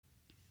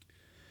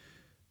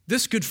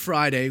This Good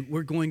Friday,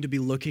 we're going to be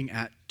looking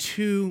at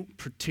two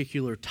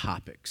particular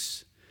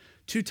topics.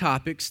 Two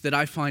topics that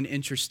I find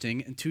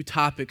interesting and two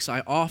topics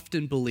I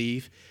often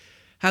believe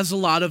has a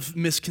lot of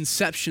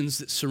misconceptions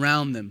that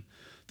surround them.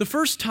 The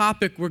first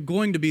topic we're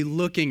going to be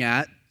looking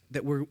at,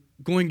 that we're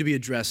going to be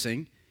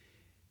addressing,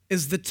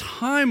 is the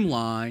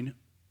timeline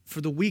for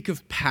the week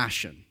of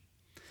Passion.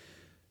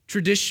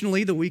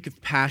 Traditionally, the week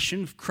of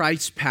Passion,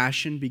 Christ's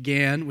Passion,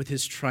 began with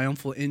his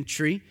triumphal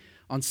entry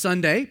on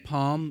Sunday,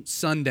 Palm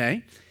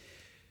Sunday,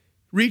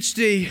 reached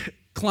a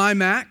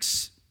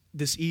climax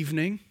this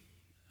evening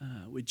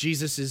with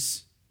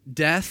Jesus'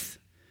 death,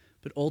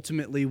 but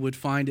ultimately would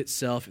find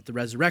itself at the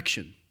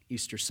resurrection,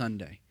 Easter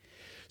Sunday.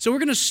 So we're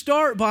going to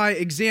start by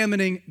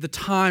examining the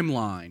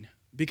timeline,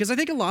 because I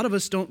think a lot of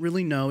us don't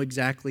really know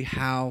exactly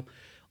how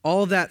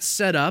all of that's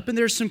set up, and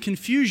there's some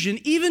confusion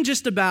even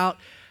just about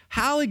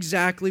how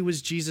exactly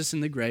was Jesus in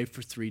the grave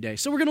for 3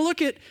 days. So we're going to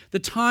look at the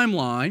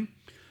timeline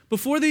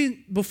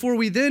before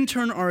we then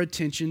turn our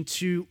attention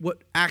to what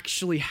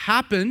actually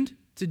happened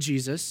to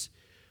Jesus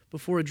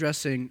before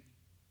addressing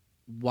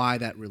why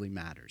that really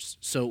matters.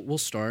 So we'll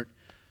start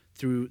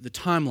through the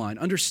timeline.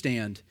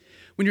 Understand,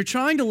 when you're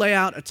trying to lay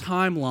out a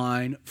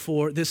timeline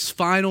for this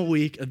final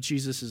week of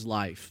Jesus'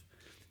 life,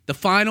 the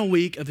final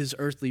week of his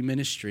earthly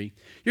ministry,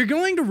 you're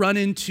going to run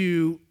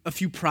into a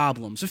few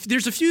problems.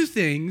 There's a few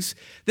things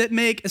that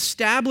make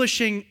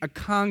establishing a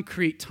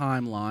concrete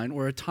timeline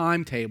or a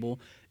timetable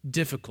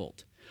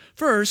difficult.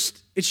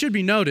 First, it should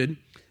be noted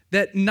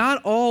that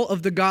not all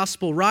of the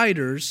gospel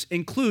writers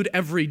include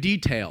every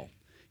detail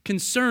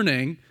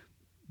concerning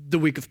the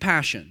week of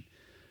Passion.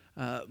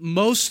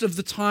 Most of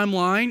the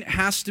timeline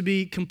has to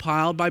be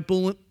compiled by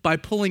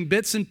pulling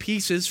bits and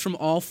pieces from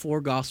all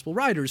four gospel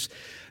writers.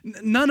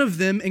 None of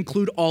them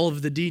include all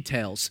of the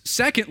details.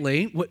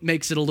 Secondly, what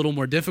makes it a little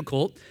more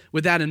difficult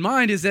with that in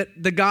mind is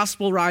that the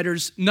gospel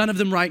writers, none of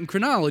them write in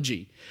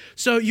chronology.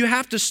 So you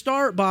have to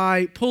start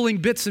by pulling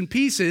bits and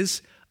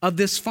pieces of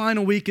this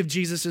final week of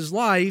Jesus'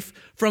 life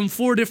from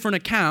four different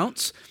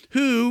accounts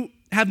who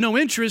have no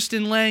interest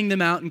in laying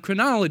them out in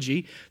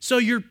chronology. So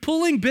you're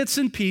pulling bits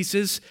and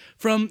pieces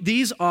from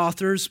these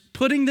authors,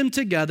 putting them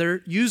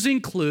together,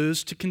 using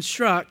clues to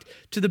construct,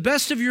 to the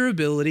best of your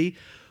ability,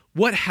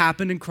 what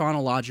happened in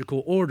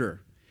chronological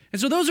order.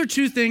 And so those are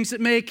two things that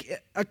make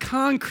a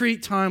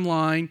concrete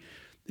timeline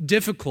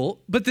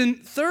difficult. But then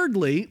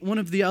thirdly, one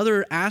of the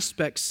other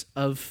aspects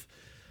of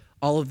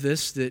all of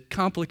this that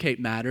complicate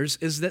matters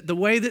is that the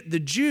way that the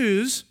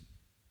Jews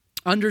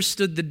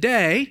understood the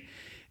day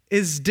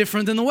is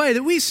different than the way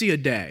that we see a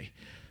day.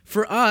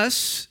 For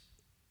us,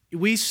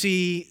 we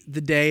see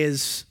the day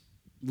as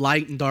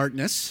light and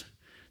darkness.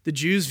 The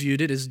Jews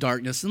viewed it as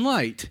darkness and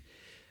light.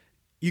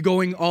 You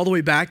going all the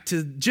way back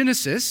to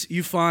Genesis,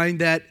 you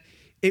find that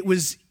it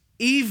was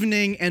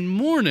evening and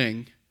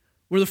morning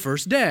were the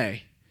first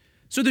day.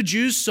 So the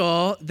Jews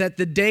saw that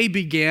the day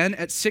began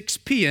at 6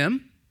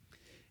 p.m.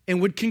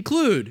 and would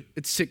conclude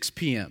at 6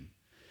 p.m.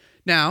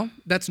 Now,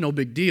 that's no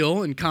big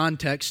deal in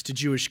context to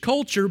Jewish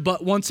culture,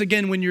 but once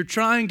again, when you're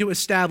trying to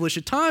establish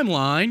a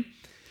timeline,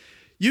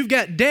 you've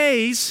got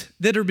days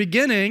that are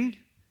beginning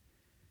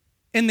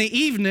in the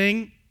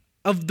evening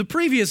of the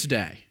previous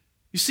day.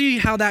 You see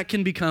how that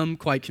can become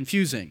quite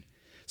confusing.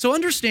 So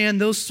understand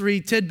those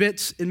three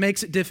tidbits. It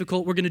makes it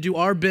difficult. We're going to do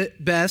our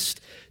best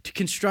to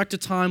construct a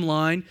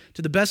timeline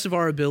to the best of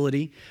our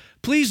ability.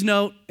 Please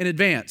note in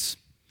advance,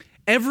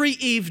 every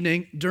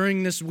evening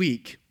during this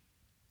week,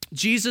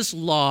 Jesus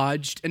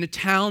lodged in a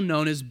town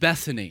known as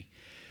Bethany.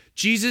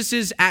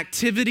 Jesus'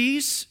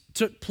 activities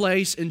took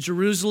place in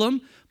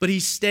Jerusalem, but he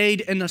stayed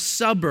in a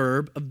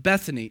suburb of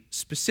Bethany.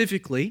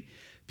 Specifically,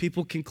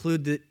 people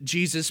conclude that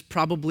Jesus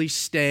probably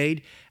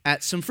stayed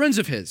at some friends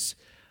of his.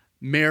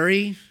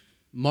 Mary,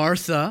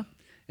 Martha,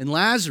 and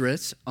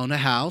Lazarus own a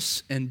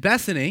house in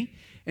Bethany,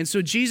 and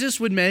so Jesus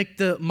would make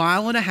the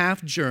 1.5-mile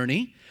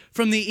journey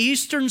from the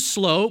eastern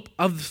slope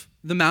of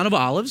the Mount of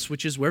Olives,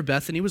 which is where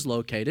Bethany was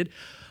located,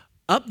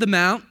 up the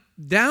mount,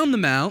 down the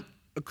mount,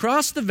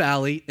 across the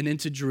valley, and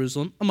into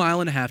Jerusalem, a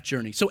 1.5-mile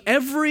journey. So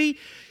every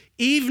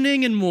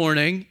evening and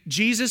morning,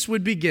 Jesus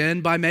would begin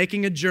by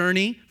making a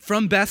journey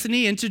from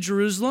Bethany into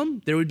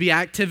Jerusalem. There would be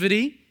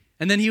activity,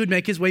 and then he would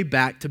make his way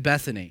back to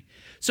Bethany.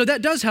 So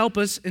that does help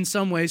us in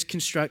some ways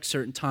construct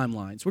certain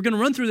timelines. We're going to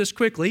run through this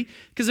quickly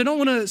because I don't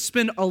want to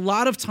spend a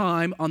lot of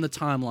time on the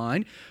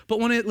timeline, but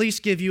want to at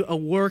least give you a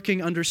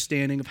working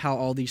understanding of how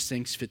all these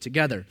things fit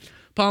together.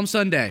 Palm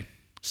Sunday.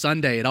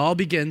 It all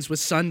begins with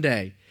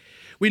Sunday.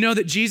 We know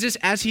that Jesus,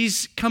 as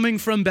he's coming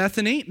from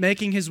Bethany,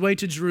 making his way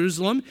to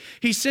Jerusalem,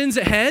 he sends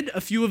ahead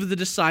a few of the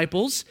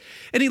disciples,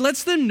 and he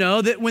lets them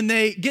know that when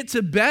they get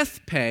to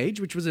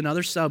Bethpage, which was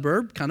another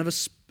suburb, kind of a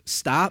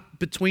stop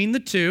between the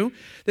two,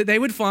 that they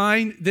would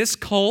find this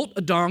colt,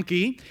 a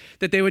donkey,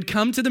 that they would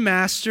come to the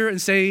master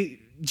and say,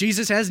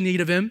 Jesus has need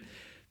of him.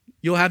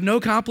 You'll have no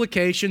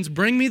complications.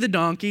 Bring me the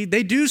donkey.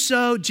 They do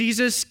so.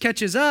 Jesus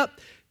catches up,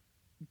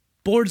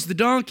 boards the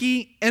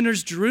donkey,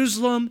 enters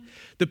Jerusalem.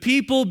 The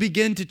people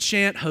begin to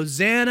chant,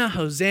 Hosanna,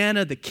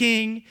 Hosanna, the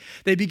King.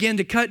 They begin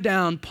to cut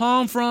down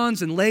palm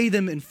fronds and lay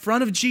them in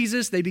front of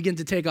Jesus. They begin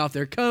to take off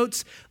their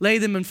coats, lay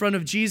them in front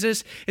of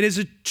Jesus. It is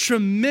a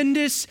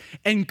tremendous,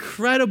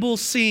 incredible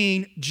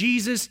scene,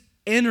 Jesus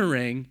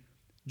entering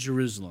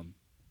Jerusalem.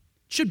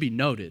 It should be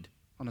noted,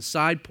 on a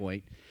side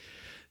point,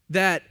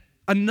 that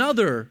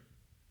another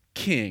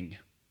king,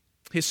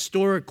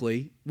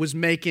 historically, was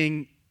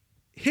making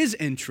his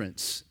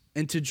entrance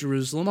into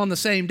Jerusalem on the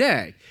same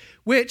day,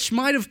 which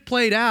might have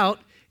played out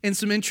in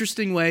some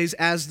interesting ways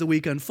as the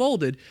week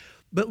unfolded.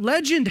 But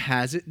legend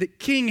has it that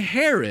King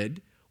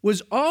Herod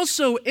was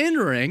also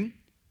entering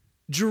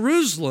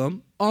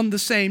Jerusalem on the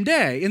same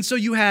day. And so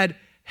you had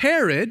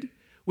Herod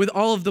with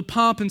all of the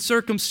pomp and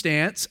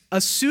circumstance, a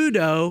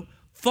pseudo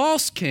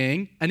false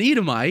king, an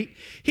Edomite.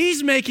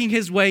 He's making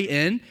his way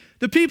in.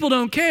 The people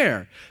don't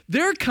care.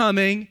 They're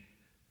coming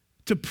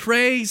to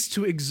praise,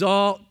 to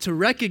exalt, to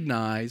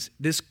recognize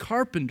this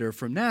carpenter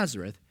from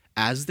Nazareth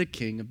as the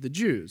King of the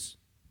Jews.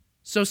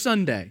 So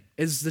Sunday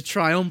is the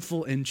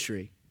triumphal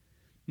entry.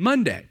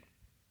 Monday,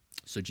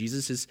 so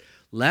Jesus has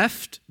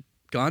left,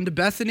 gone to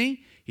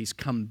Bethany. He's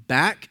come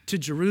back to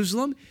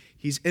Jerusalem.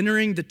 He's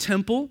entering the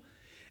temple.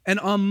 And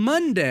on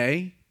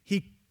Monday,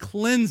 he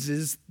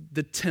cleanses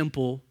the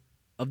temple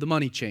of the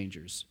money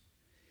changers.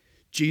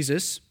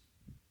 Jesus,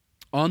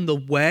 on the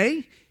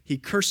way, he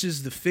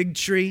curses the fig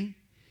tree.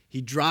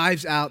 He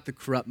drives out the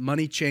corrupt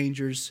money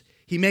changers.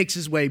 He makes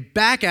his way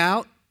back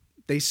out.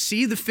 They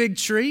see the fig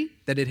tree,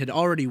 that it had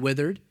already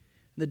withered,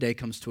 and the day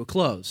comes to a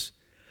close.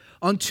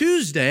 On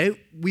Tuesday,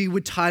 we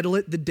would title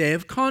it the Day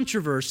of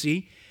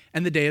Controversy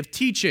and the Day of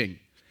Teaching.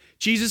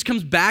 Jesus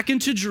comes back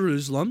into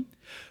Jerusalem.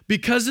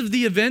 Because of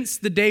the events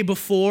the day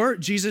before,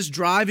 Jesus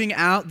driving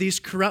out these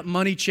corrupt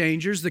money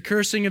changers, the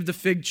cursing of the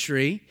fig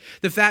tree,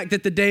 the fact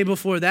that the day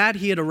before that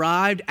he had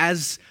arrived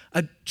as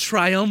a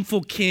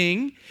triumphal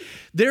king,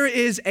 there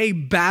is a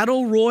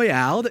battle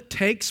royale that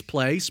takes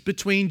place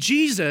between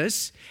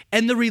Jesus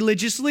and the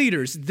religious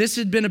leaders. This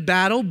had been a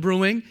battle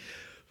brewing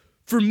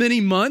for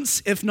many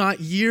months, if not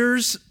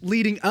years,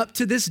 leading up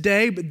to this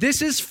day. But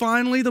this is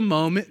finally the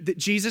moment that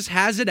Jesus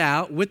has it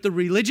out with the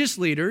religious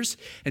leaders.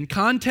 In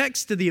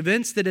context to the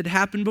events that had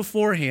happened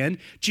beforehand,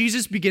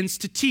 Jesus begins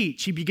to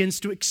teach. He begins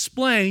to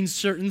explain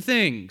certain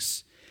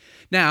things.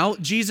 Now,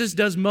 Jesus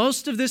does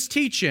most of this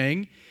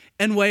teaching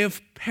in way of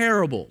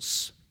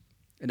parables.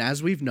 And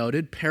as we've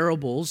noted,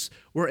 parables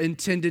were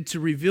intended to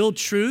reveal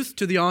truth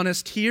to the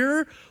honest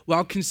hearer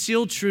while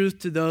conceal truth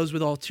to those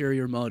with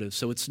ulterior motives.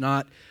 So it's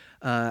not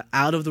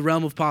out of the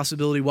realm of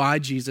possibility why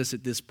Jesus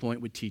at this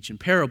point would teach in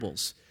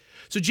parables.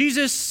 So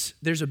Jesus,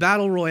 there's a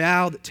battle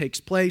royale that takes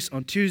place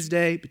on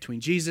Tuesday between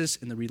Jesus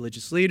and the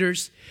religious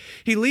leaders.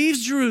 He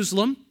leaves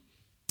Jerusalem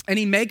and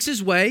he makes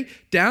his way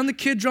down the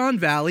Kidron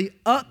Valley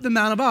up the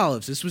Mount of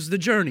Olives. This was the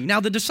journey.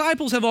 Now the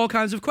disciples have all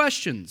kinds of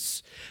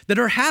questions that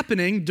are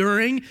happening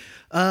during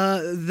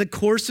the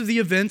course of the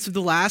events of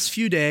the last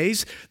few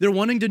days. They're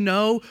wanting to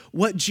know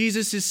what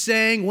Jesus is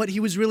saying, what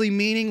he was really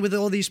meaning with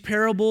all these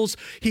parables.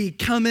 He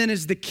come in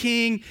as the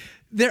king.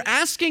 They're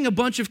asking a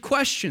bunch of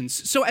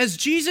questions. So as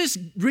Jesus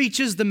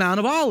reaches the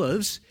Mount of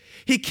Olives,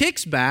 he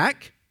kicks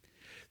back.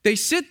 They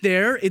sit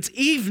there. It's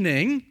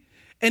evening.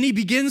 And he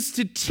begins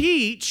to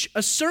teach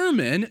a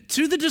sermon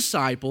to the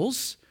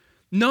disciples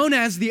known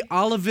as the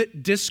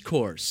Olivet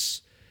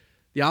Discourse.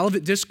 The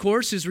Olivet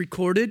Discourse is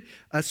recorded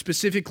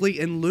specifically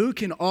in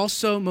Luke and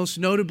also most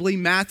notably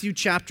Matthew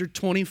chapter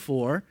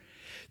 24.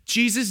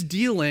 Jesus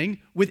dealing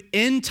with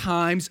end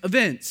times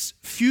events,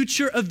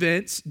 future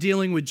events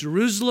dealing with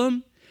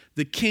Jerusalem,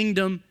 the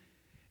kingdom,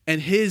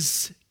 and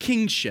his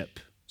kingship.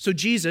 So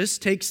Jesus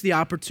takes the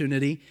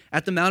opportunity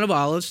at the Mount of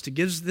Olives to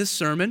give this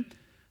sermon,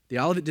 the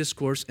Olivet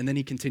Discourse, and then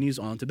he continues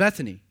on to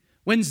Bethany.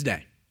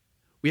 Wednesday.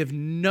 We have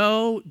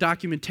no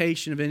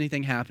documentation of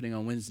anything happening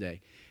on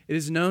Wednesday. It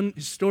is known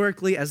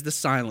historically as the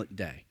silent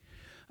day.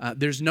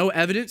 There's no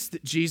evidence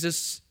that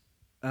Jesus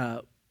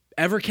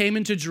ever came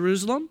into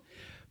Jerusalem.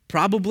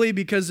 Probably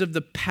because of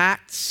the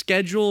packed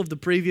schedule of the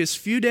previous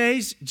few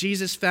days,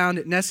 Jesus found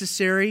it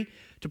necessary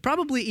to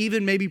probably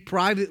even maybe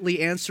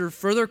privately answer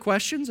further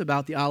questions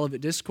about the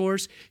Olivet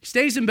Discourse. He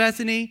stays in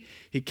Bethany.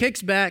 He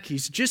kicks back.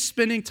 He's just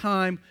spending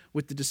time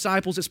with the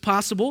disciples. It's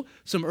possible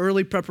some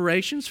early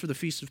preparations for the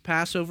Feast of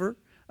Passover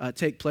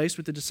take place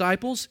with the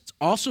disciples. It's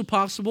also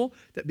possible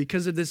that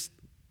because of this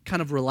kind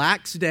of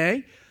relaxed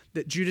day,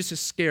 that Judas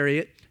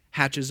Iscariot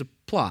hatches a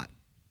plot.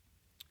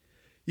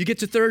 You get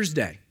to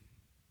Thursday,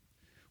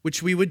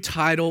 which we would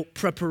title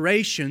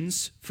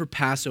Preparations for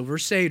Passover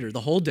Seder.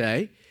 The whole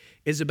day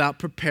is about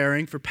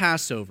preparing for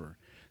Passover.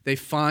 They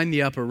find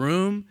the upper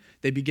room.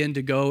 They begin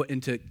to go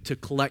to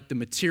collect the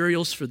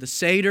materials for the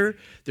Seder.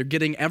 They're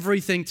getting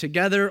everything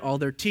together. All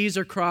their T's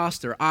are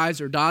crossed. Their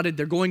I's are dotted.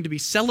 They're going to be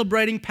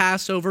celebrating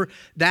Passover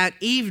that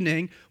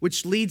evening,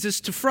 which leads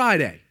us to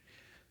Friday.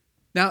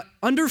 Now,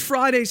 under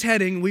Friday's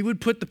heading, we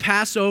would put the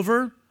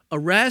Passover,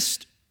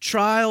 arrest,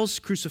 trials,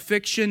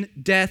 crucifixion,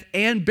 death,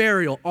 and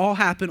burial all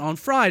happen on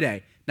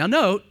Friday. Now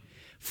note,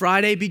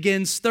 Friday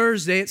begins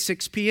Thursday at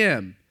 6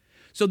 p.m.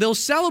 So they'll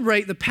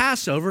celebrate the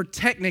Passover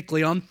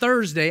technically on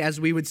Thursday as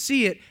we would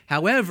see it.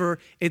 However,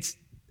 it's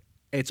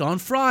on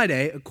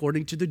Friday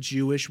according to the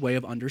Jewish way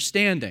of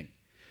understanding.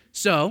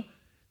 So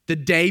the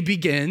day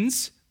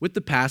begins with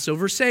the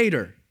Passover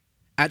Seder.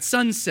 At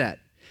sunset,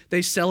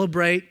 they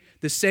celebrate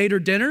the Seder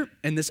dinner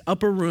in this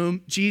upper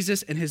room,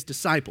 Jesus and his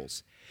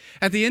disciples.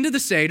 At the end of the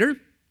Seder,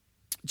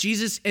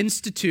 Jesus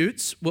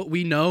institutes what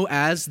we know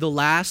as the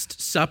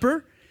Last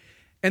Supper,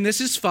 and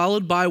this is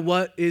followed by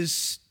what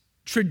is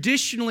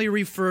traditionally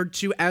referred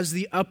to as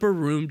the upper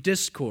room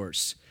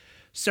discourse.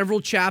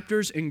 Several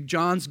chapters in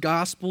John's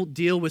gospel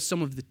deal with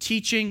some of the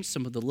teaching,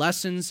 some of the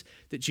lessons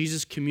that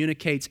Jesus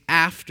communicates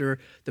after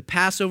the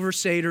Passover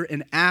Seder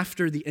and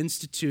after the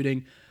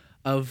instituting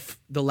of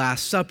the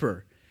Last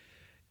Supper.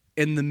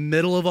 In the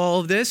middle of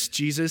all of this,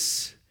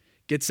 Jesus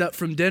gets up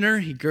from dinner,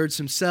 he girds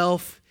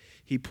himself,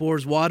 he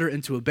pours water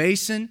into a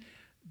basin,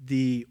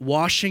 the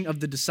washing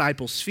of the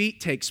disciples'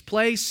 feet takes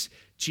place.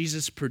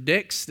 Jesus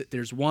predicts that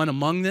there's one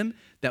among them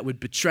that would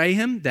betray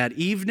him that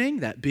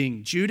evening, that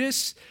being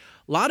Judas.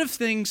 A lot of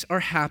things are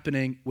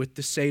happening with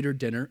the Seder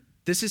dinner.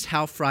 This is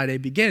how Friday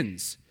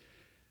begins.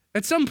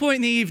 At some point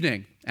in the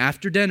evening,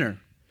 after dinner,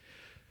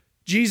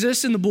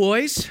 Jesus and the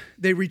boys,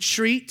 they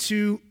retreat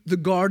to the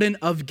Garden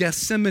of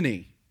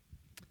Gethsemane.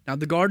 Now,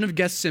 the Garden of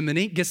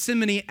Gethsemane,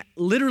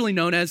 literally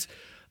known as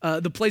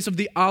the place of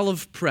the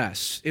olive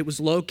press. It was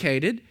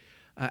located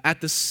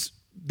at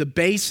the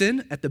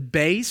basin, at the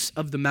base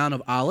of the Mount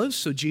of Olives.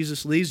 So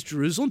Jesus leaves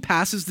Jerusalem,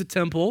 passes the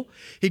temple.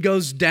 He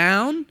goes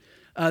down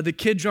the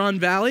Kidron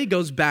Valley,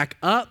 goes back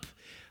up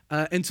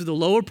into the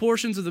lower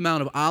portions of the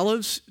Mount of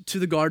Olives to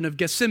the Garden of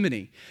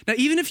Gethsemane. Now,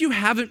 even if you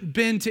haven't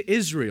been to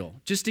Israel,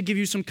 just to give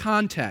you some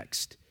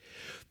context,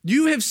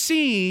 you have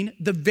seen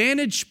the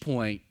vantage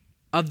point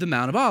of the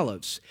Mount of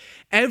Olives.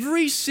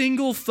 Every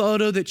single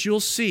photo that you'll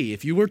see,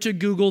 if you were to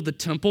Google the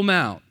Temple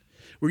Mount,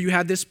 where you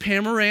have this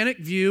panoramic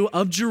view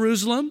of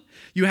Jerusalem,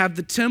 you have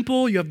the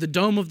temple, you have the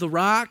Dome of the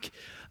Rock,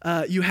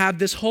 you have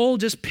this whole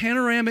just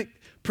panoramic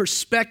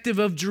perspective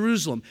of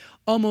Jerusalem.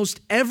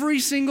 Almost every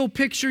single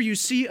picture you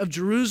see of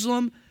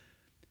Jerusalem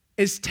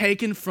is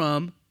taken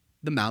from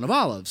the Mount of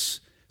Olives.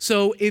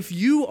 So if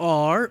you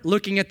are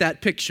looking at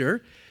that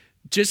picture,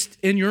 just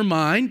in your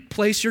mind,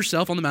 place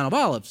yourself on the Mount of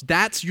Olives.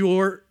 That's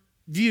your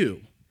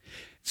view.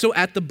 So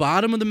at the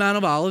bottom of the Mount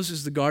of Olives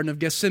is the Garden of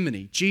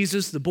Gethsemane.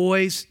 Jesus, the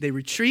boys, they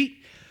retreat.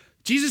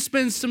 Jesus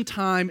spends some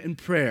time in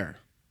prayer.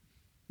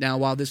 Now,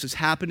 while this is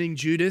happening,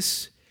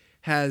 Judas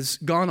has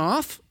gone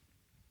off,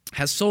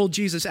 has sold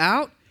Jesus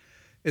out,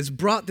 has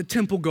brought the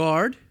temple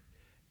guard.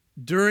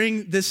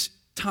 During this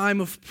time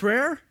of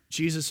prayer,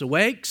 Jesus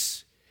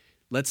awakes,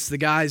 lets the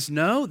guys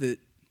know that,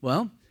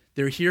 well,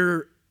 they're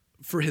here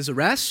for his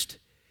arrest,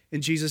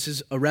 and Jesus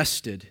is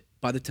arrested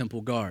by the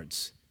temple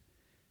guards.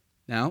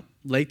 Now,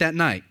 late that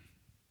night,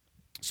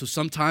 so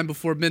sometime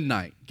before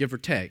midnight, give or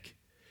take,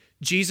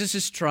 Jesus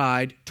is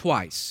tried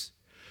twice.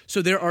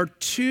 So there are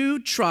two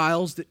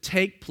trials that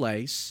take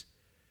place,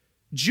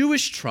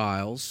 Jewish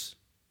trials,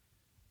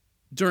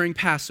 during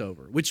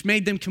Passover, which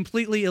made them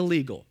completely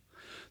illegal.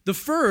 The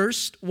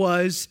first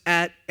was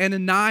at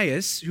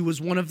Ananias, who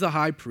was one of the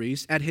high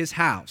priests, at his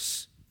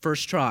house,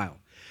 first trial.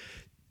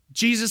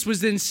 Jesus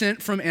was then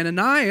sent from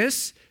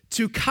Ananias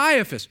to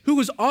Caiaphas, who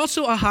was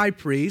also a high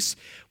priest.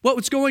 What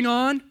was going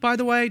on, by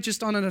the way,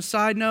 just on a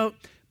side note,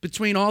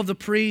 between all the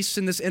priests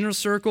in this inner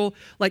circle,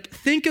 like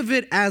think of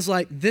it as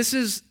like this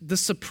is the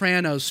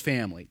Sopranos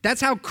family.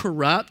 That's how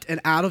corrupt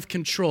and out of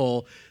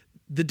control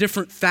the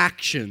different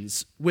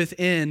factions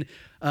within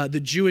the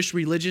Jewish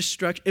religious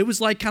structure. It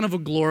was like kind of a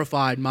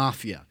glorified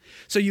mafia.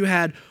 So you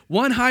had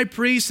one high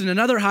priest and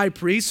another high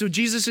priest. So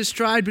Jesus is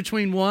tried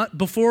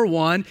before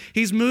one.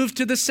 He's moved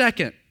to the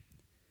second.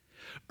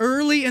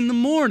 Early in the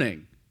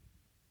morning,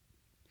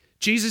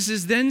 Jesus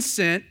is then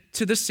sent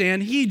to the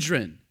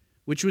Sanhedrin,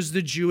 which was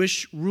the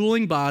Jewish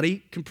ruling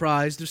body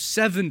comprised of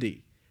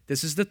 70.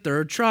 This is the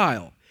third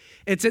trial.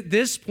 It's at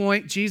this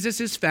point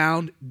Jesus is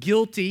found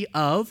guilty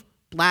of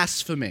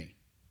blasphemy.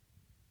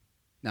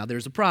 Now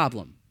there's a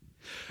problem.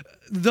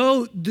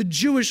 Though the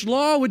Jewish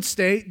law would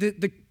state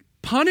that the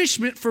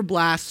punishment for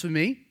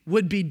blasphemy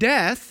would be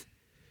death,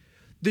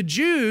 the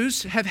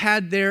Jews have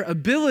had their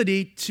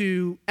ability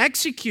to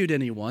execute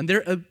anyone,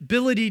 their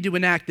ability to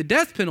enact the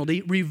death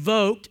penalty,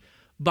 revoked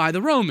by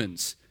the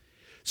Romans.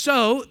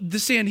 So the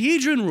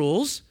Sanhedrin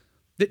rules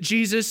that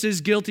Jesus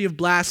is guilty of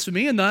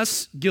blasphemy and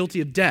thus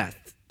guilty of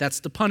death. That's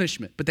the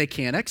punishment, but they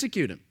can't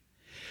execute him.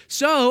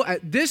 So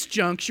at this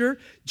juncture,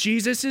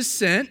 Jesus is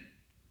sent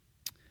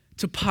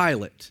to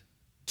Pilate,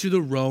 to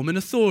the Roman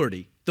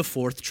authority, the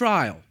fourth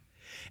trial.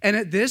 And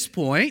at this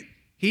point,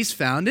 he's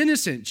found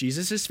innocent.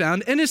 Jesus is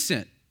found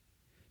innocent.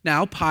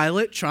 Now,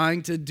 Pilate,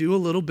 trying to do a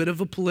little bit of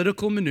a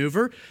political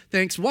maneuver,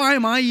 thinks, why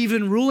am I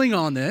even ruling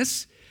on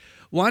this?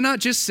 Why not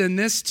just send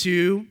this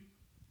to,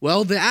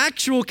 well, the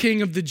actual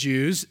king of the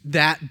Jews,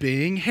 that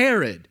being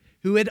Herod,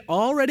 who had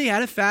already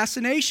had a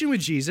fascination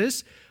with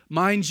Jesus.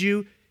 Mind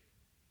you,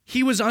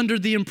 he was under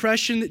the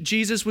impression that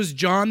Jesus was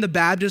John the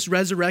Baptist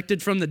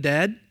resurrected from the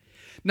dead.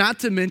 Not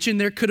to mention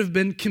there could have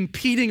been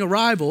competing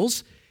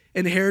arrivals,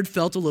 and Herod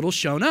felt a little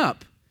shown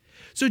up.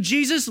 So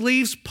Jesus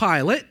leaves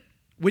Pilate,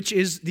 which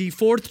is the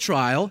fourth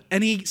trial,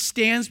 and he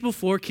stands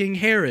before King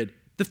Herod,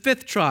 the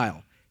fifth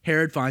trial.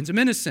 Herod finds him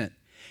innocent,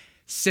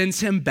 sends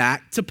him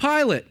back to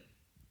Pilate,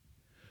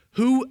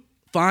 who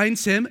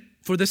finds him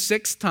for the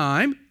sixth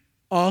time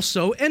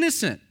also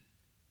innocent.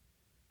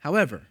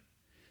 However,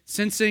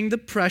 sensing the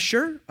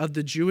pressure of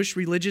the Jewish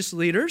religious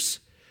leaders,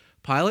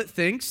 Pilate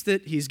thinks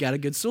that he's got a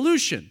good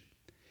solution.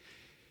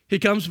 He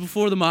comes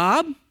before the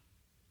mob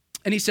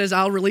and he says,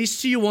 I'll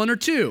release to you one or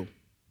two,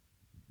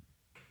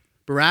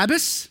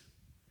 Barabbas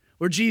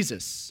or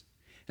Jesus.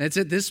 And it's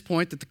at this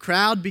point that the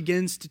crowd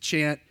begins to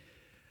chant,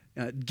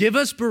 give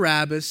us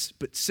Barabbas,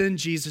 but send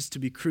Jesus to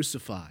be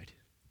crucified.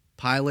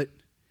 Pilate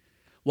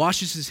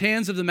washes his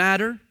hands of the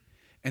matter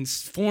and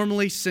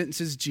formally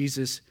sentences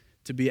Jesus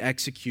to be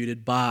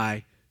executed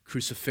by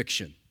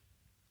crucifixion.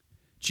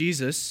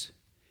 Jesus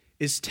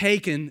is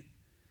taken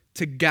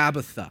to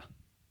Gabbatha.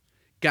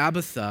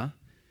 Gabbatha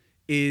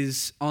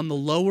is on the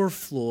lower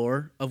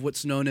floor of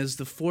what's known as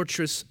the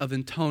Fortress of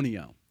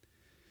Antonia.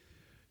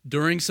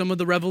 During some of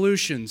the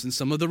revolutions and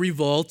some of the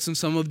revolts and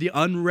some of the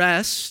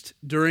unrest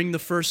during the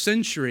first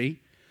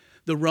century,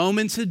 the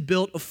Romans had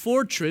built a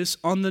fortress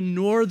on the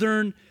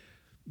northern,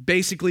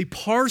 basically,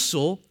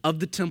 parcel of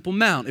the Temple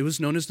Mount. It was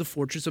known as the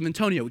Fortress of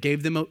Antonia. It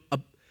gave them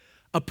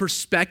a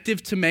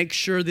perspective to make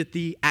sure that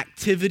the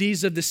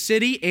activities of the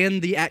city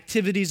and the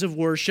activities of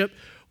worship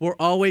were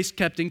always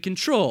kept in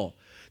control.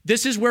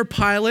 This is where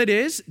Pilate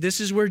is. This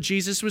is where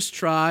Jesus was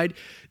tried.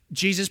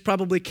 Jesus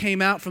probably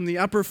came out from the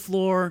upper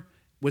floor,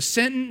 was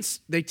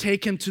sentenced. They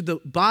take him to the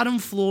bottom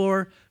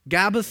floor,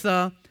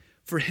 Gabbatha,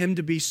 for him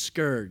to be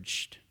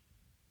scourged.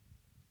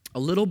 A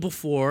little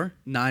before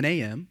 9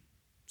 a.m.,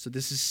 so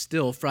this is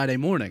still Friday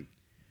morning,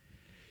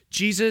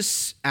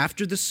 Jesus,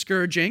 after the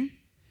scourging,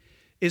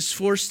 is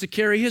forced to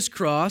carry his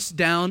cross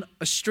down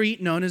a street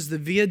known as the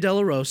Via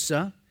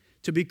Dolorosa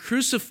to be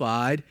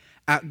crucified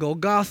at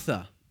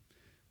Golgotha,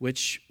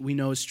 which we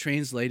know is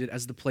translated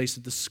as the place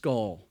of the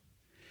skull.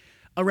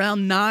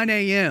 Around 9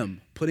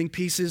 a.m., putting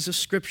pieces of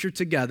scripture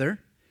together,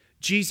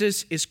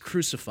 Jesus is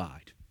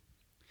crucified.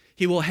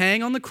 He will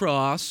hang on the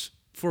cross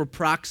for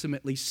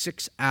approximately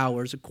 6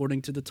 hours,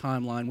 according to the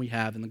timeline we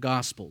have in the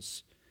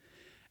Gospels.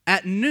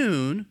 At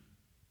noon,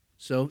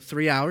 so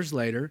 3 hours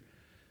later,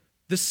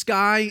 the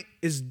sky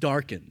is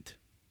darkened.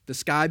 The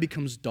sky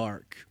becomes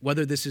dark.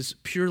 Whether this is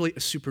purely a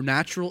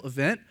supernatural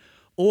event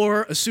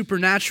or a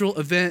supernatural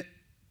event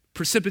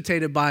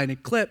precipitated by an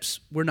eclipse,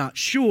 we're not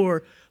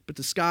sure, but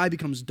the sky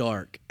becomes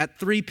dark. At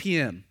 3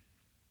 p.m.,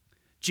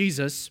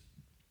 Jesus,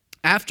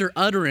 after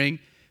uttering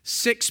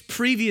 6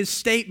 previous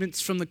statements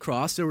from the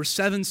cross, there were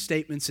 7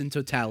 statements in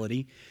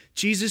totality,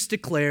 Jesus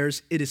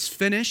declares, "It is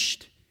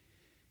finished,"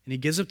 and he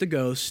gives up the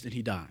ghost and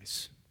he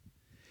dies.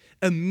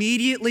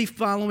 Immediately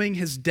following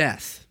his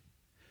death,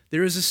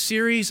 there is a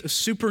series of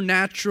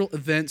supernatural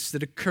events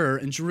that occur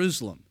in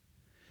Jerusalem.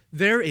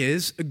 There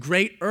is a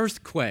great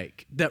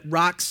earthquake that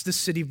rocks the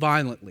city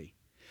violently.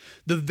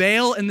 The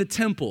veil in the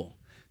temple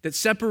that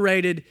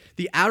separated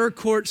the outer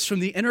courts from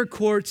the inner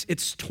courts,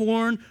 it's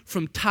torn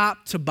from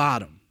top to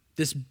bottom.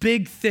 This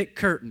big, thick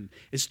curtain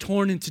is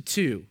torn into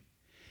 2.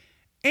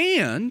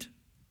 And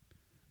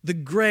the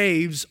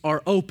graves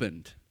are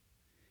opened.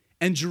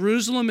 And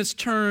Jerusalem is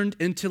turned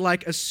into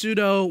like a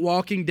pseudo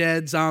Walking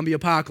Dead zombie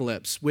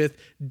apocalypse with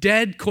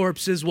dead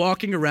corpses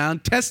walking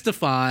around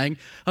testifying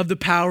of the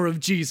power of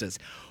Jesus.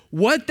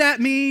 What that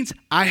means,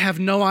 I have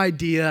no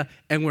idea,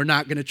 and we're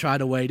not going to try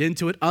to wade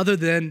into it other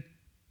than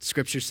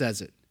Scripture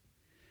says it.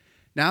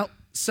 Now,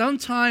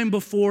 sometime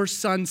before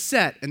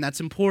sunset, and that's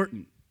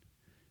important.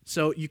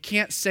 So you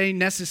can't say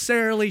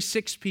necessarily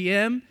 6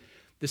 p.m.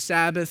 The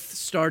Sabbath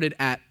started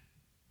at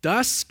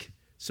dusk,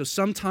 so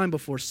sometime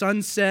before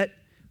sunset,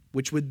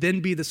 which would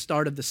then be the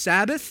start of the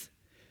Sabbath,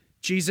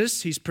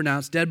 Jesus, he's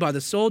pronounced dead by the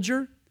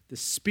soldier. The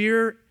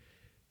spear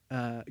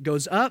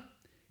goes up.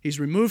 He's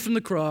removed from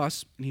the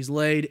cross, and he's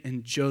laid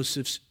in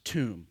Joseph's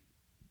tomb.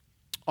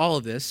 All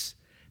of this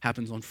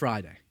happens on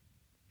Friday.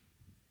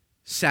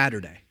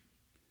 Saturday,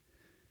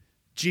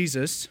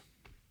 Jesus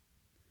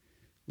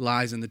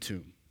lies in the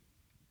tomb.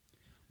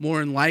 More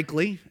than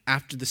likely,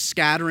 after the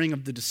scattering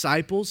of the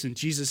disciples and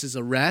Jesus'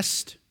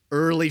 arrest,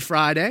 early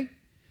Friday,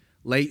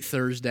 late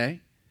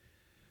Thursday,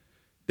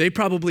 they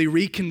probably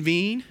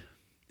reconvene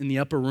in the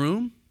upper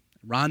room,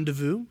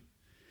 rendezvous.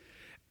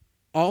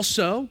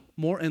 Also,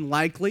 more than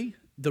likely,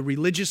 the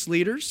religious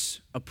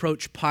leaders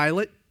approach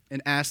Pilate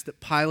and ask that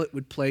Pilate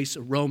would place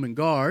a Roman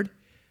guard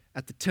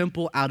at the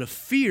temple out of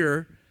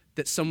fear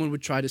that someone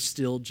would try to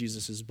steal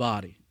Jesus'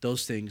 body.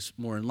 Those things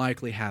more than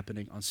likely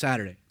happening on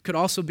Saturday. Could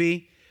also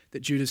be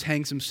that Judas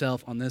hangs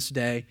himself on this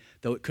day,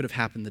 though it could have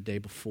happened the day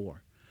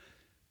before.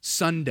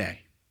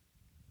 Sunday,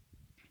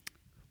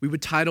 we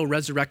would title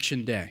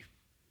Resurrection Day.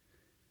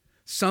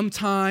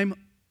 Sometime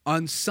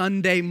on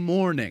Sunday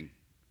morning.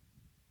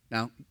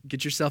 Now,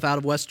 get yourself out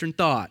of Western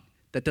thought.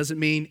 That doesn't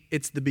mean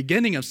it's the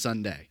beginning of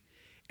Sunday.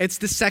 It's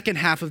the second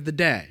half of the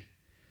day.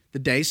 The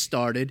day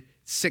started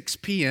 6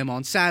 p.m.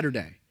 on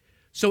Saturday.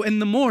 So in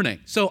the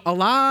morning, so a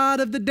lot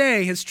of the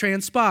day has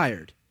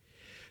transpired.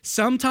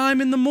 Sometime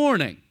in the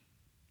morning,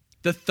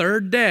 the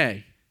third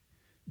day,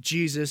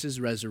 Jesus is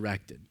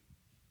resurrected.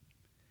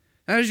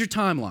 That is your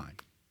timeline.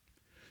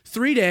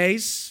 3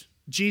 days,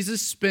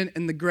 Jesus spent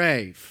in the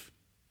grave.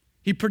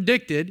 He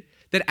predicted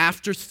that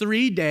after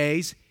 3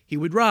 days, he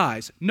would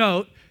rise.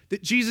 Note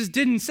that Jesus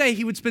didn't say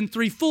he would spend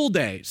 3 full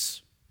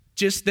days,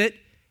 just that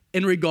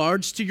in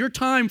regards to your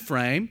time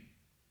frame,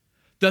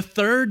 the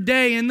third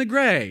day in the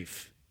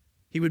grave,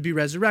 he would be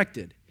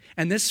resurrected.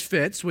 And this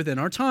fits within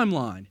our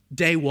timeline.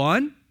 Day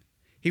 1,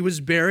 he was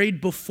buried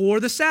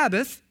before the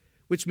Sabbath,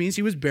 which means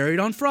he was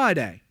buried on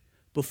Friday,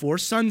 before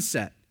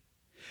sunset.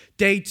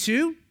 Day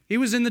 2, he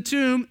was in the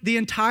tomb the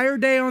entire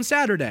day on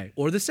Saturday,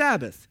 or the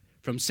Sabbath,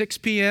 from 6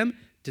 p.m.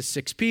 to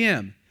 6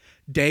 p.m.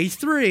 Day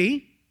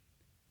 3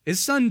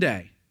 is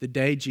Sunday, the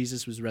day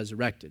Jesus was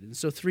resurrected. And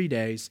so 3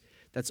 days,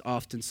 that's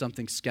often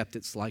something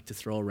skeptics like to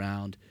throw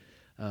around.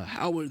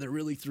 How were there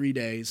really 3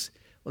 days?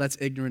 Well, that's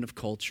ignorant of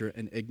culture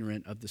and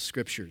ignorant of the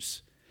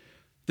scriptures.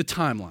 The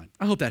timeline.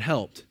 I hope that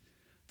helped.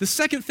 The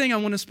second thing I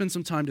want to spend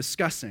some time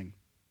discussing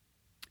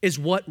is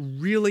what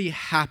really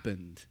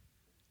happened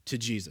to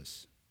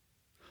Jesus.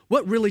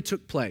 What really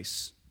took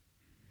place?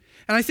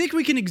 And I think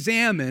we can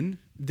examine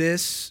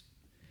this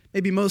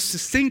maybe most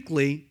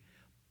succinctly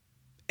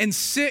in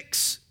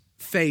 6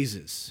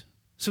 phases.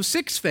 So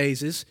 6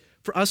 phases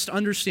for us to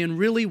understand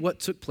really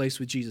what took place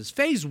with Jesus.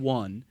 Phase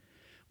 1,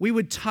 we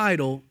would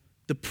title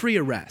the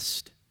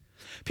pre-arrest.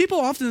 People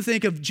often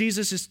think of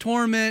Jesus'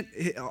 torment,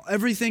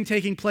 everything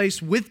taking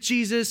place with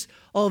Jesus,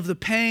 all of the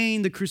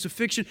pain, the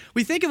crucifixion.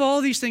 We think of all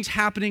of these things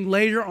happening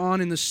later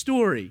on in the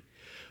story.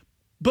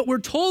 But we're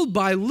told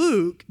by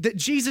Luke that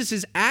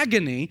Jesus'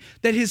 agony,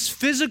 that his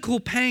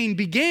physical pain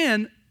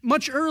began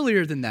much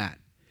earlier than that.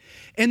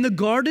 In the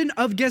Garden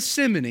of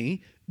Gethsemane,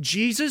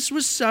 Jesus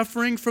was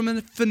suffering from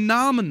a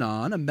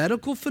phenomenon, a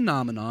medical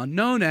phenomenon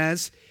known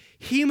as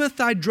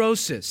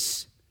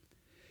hematidrosis.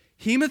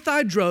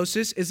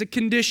 Hematidrosis is a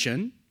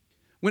condition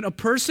when a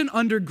person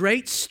under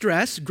great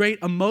stress, great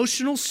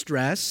emotional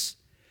stress,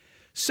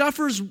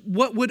 suffers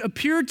what would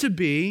appear to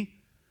be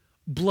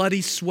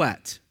bloody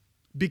sweat.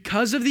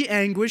 Because of the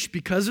anguish,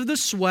 because of the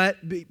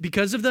sweat,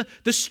 because of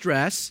the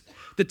stress,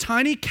 the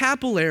tiny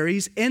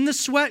capillaries in the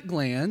sweat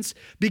glands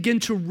begin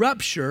to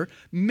rupture,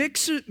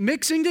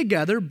 mixing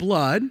together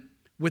blood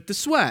with the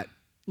sweat.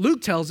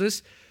 Luke tells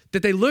us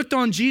that they looked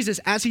on Jesus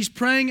as he's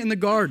praying in the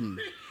garden,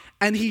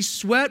 and he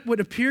sweat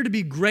what appear to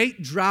be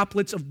great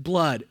droplets of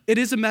blood. It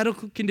is a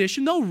medical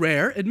condition, though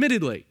rare,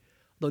 admittedly,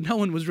 though no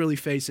one was really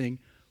facing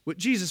what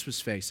Jesus was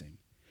facing.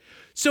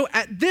 So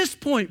at this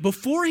point,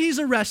 before he's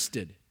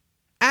arrested,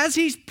 as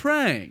he's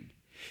praying,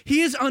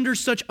 he is under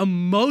such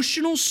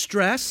emotional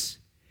stress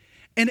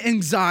and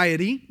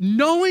anxiety,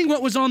 knowing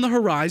what was on the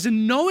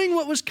horizon, knowing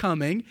what was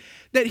coming,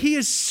 that he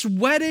is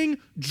sweating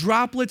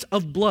droplets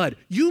of blood.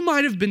 You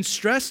might have been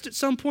stressed at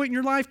some point in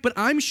your life, but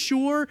I'm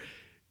sure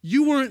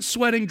you weren't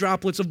sweating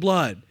droplets of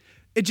blood.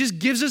 It just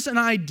gives us an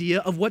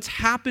idea of what's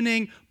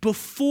happening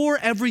before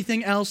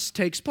everything else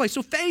takes place.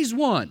 So phase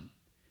 1,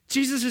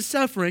 Jesus is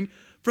suffering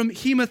from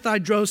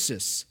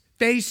hematidrosis.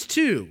 Phase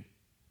 2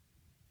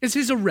 is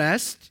his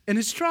arrest and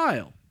his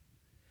trial.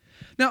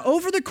 Now,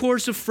 over the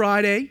course of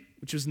Friday,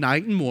 which was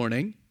night and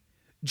morning,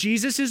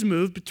 Jesus is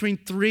moved between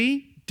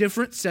 3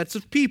 different sets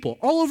of people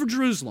all over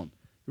Jerusalem.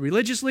 The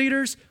religious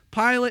leaders,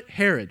 Pilate,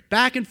 Herod,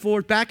 back and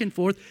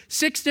forth,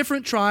 6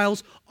 different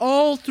trials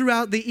all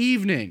throughout the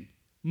evening,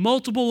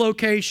 multiple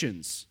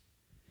locations.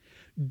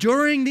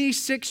 During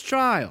these 6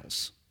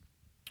 trials,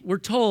 we're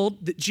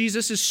told that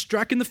Jesus is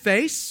struck in the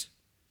face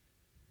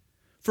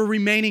for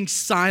remaining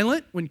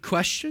silent when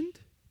questioned.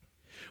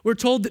 We're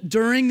told that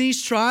during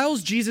these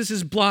trials, Jesus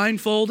is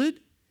blindfolded,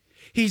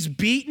 he's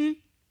beaten,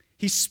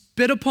 he's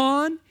spit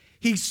upon,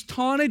 he's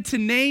taunted to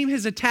name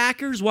his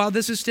attackers while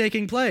this is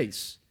taking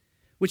place,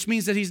 which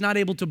means that he's not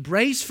able to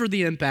brace for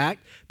the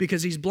impact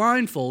because he's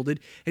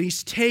blindfolded and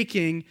he's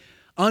taking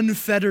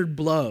unfettered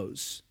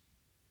blows.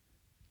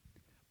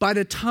 By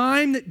the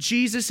time that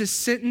Jesus is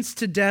sentenced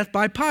to death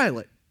by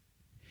Pilate,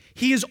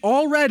 he is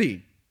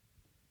already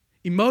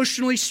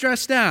emotionally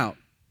stressed out.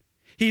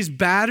 He's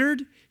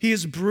battered, he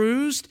is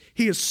bruised,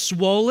 he is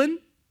swollen,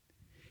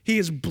 he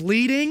is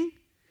bleeding,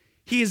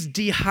 he is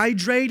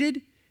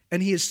dehydrated,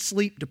 and he is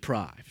sleep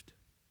deprived.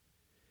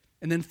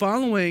 And then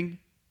following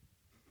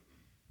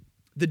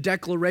the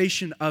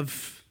declaration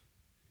of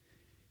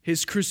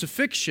his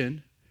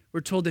crucifixion,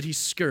 we're told that he's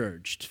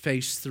scourged,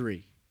 phase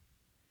 3.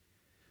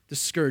 The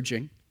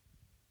scourging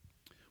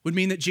would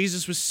mean that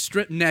Jesus was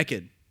stripped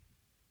naked.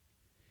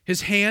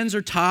 His hands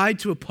are tied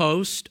to a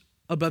post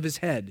above his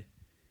head.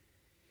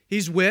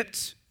 He's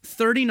whipped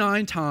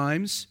 39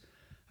 times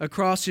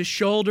across his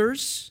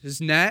shoulders, his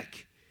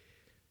neck,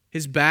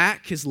 his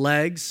back, his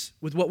legs,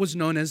 with what was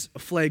known as a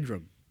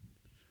flagrum.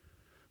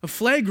 A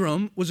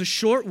flagrum was a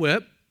short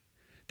whip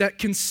that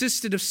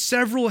consisted of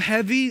several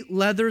heavy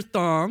leather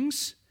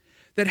thongs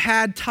that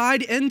had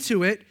tied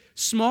into it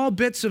small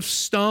bits of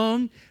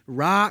stone,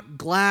 rock,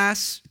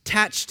 glass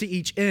attached to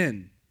each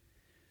end.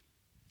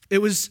 It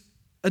was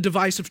a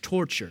device of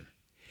torture.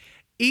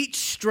 Each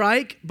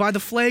strike by the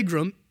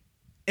flagrum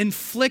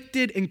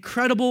inflicted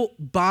incredible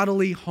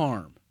bodily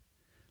harm.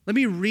 Let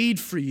me read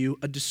for you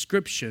a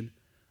description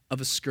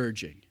of a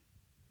scourging.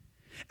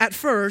 At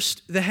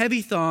first, the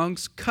heavy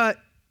thongs cut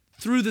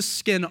through the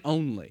skin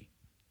only.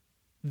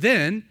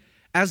 Then,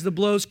 as the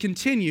blows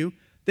continue,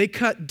 they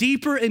cut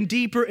deeper and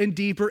deeper and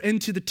deeper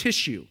into the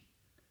tissue,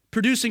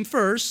 producing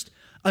first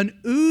an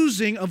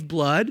oozing of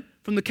blood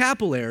from the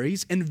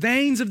capillaries and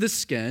veins of the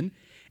skin,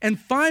 and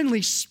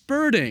finally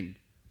spurting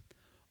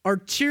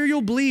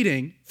arterial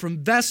bleeding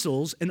from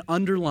vessels and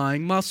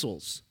underlying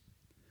muscles.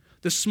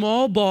 The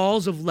small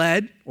balls of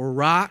lead or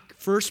rock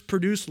first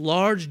produce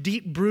large,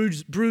 deep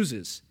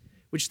bruises,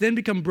 which then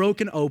become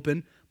broken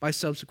open by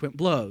subsequent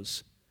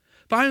blows.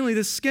 Finally,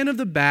 the skin of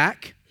the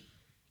back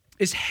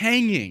is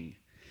hanging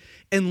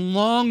in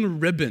long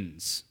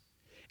ribbons,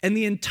 and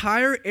the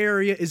entire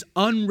area is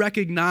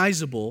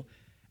unrecognizable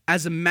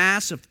as a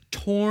mass of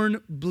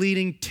torn,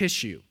 bleeding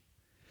tissue.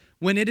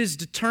 When it is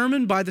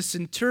determined by the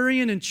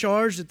centurion in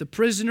charge that the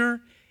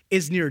prisoner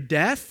is near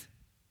death,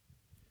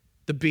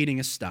 the beating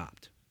is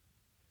stopped.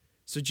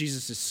 So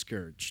Jesus is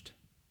scourged.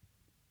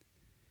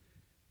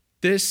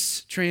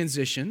 This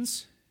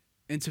transitions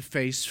into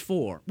phase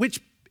 4,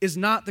 which is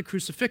not the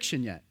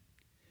crucifixion yet.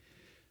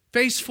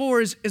 Phase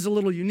 4 is a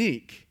little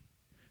unique.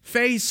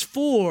 Phase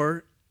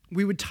 4,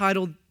 we would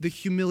title the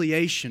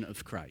humiliation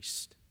of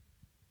Christ.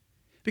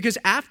 Because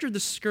after the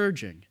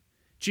scourging,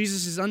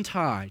 Jesus is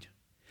untied,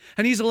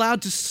 and he's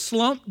allowed to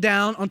slump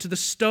down onto the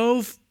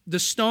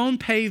stone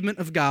pavement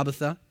of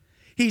Gabbatha.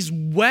 He's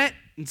wet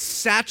and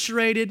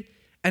saturated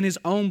in his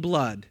own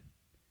blood.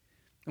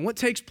 And what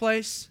takes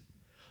place?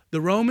 The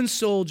Roman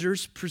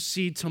soldiers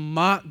proceed to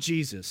mock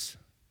Jesus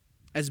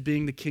as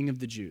being the King of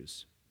the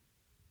Jews.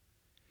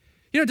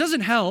 You know, it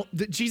doesn't help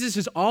that Jesus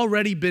has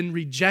already been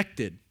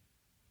rejected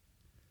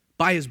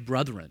by his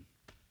brethren,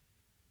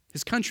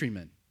 his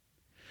countrymen.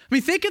 I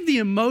mean, think of the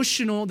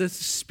emotional, the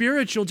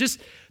spiritual, just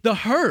the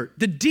hurt,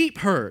 the deep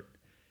hurt.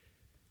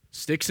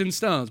 Sticks and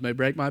stones may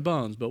break my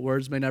bones, but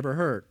words may never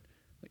hurt.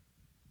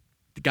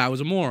 The guy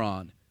was a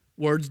moron.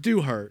 Words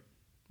do hurt,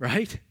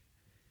 right?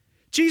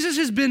 Jesus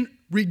has been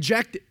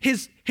rejected.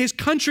 His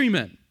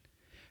countrymen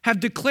have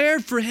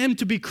declared for him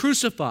to be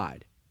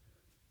crucified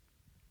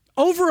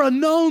over a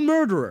known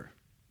murderer.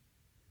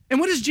 And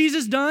what has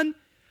Jesus done?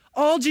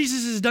 All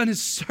Jesus has done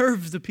is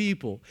serve the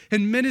people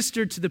and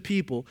ministered to the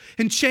people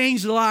and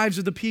changed the lives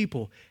of the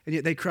people. And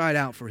yet they cried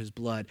out for his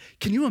blood.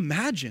 Can you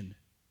imagine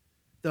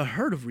the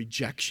hurt of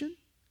rejection?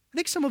 I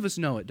think some of us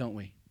know it, don't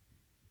we?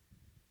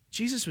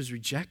 Jesus was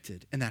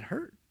rejected, and that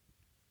hurt.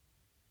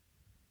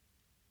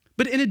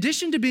 But in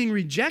addition to being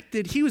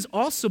rejected, he was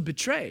also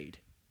betrayed.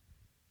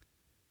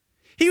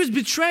 He was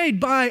betrayed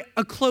by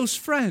a close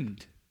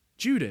friend,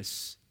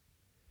 Judas.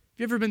 Have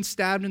you ever been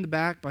stabbed in the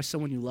back by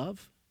someone you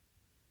love?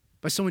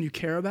 By someone you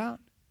care about?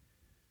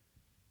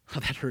 Oh,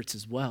 that hurts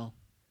as well.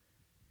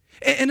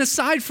 And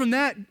aside from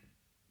that,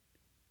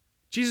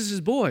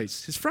 Jesus'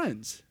 boys, his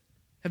friends,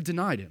 have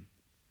denied him.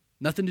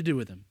 Nothing to do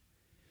with him.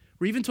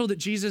 We're even told that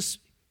Jesus,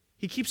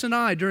 he keeps an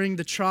eye during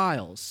the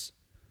trials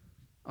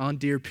on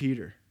dear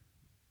Peter.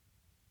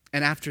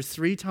 And after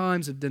 3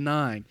 times of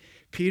denying,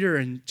 Peter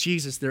and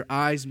Jesus, their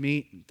eyes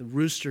meet, the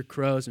rooster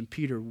crows, and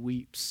Peter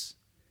weeps.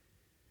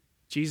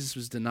 Jesus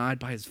was denied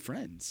by his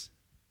friends.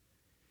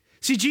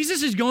 See,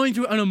 Jesus is going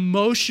through an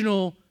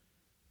emotional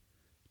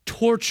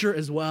torture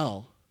as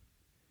well.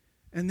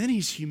 And then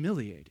he's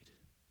humiliated.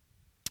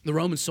 The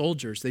Roman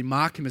soldiers, they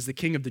mock him as the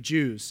King of the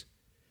Jews.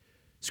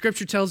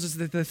 Scripture tells us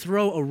that they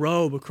throw a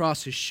robe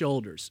across his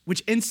shoulders,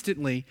 which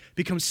instantly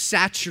becomes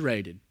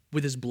saturated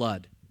with his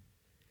blood.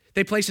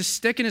 They place a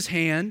stick in his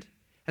hand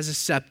as a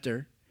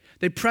scepter.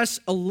 They press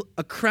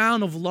a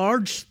crown of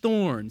large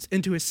thorns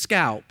into his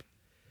scalp.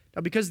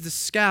 Now, because the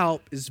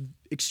scalp is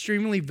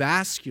extremely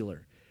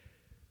vascular,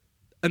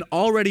 an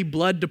already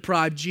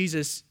blood-deprived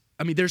Jesus,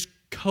 there's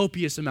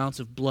copious amounts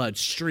of blood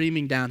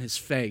streaming down his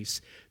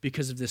face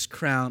because of this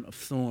crown of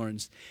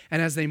thorns.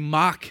 And as they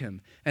mock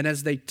him and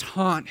as they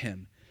taunt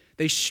him,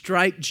 they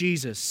strike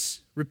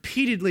Jesus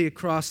repeatedly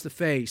across the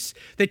face.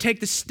 They take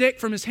the stick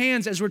from his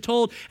hands, as we're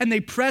told, and they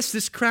press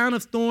this crown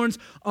of thorns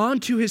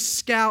onto his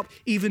scalp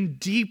even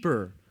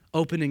deeper,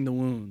 opening the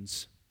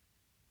wounds.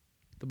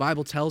 The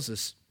Bible tells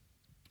us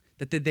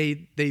that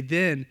they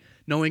then,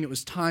 knowing it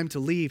was time to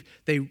leave,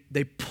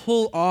 they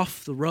pull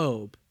off the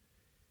robe.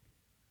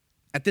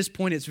 At this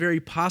point, it's very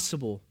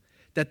possible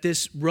that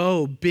this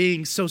robe,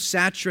 being so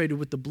saturated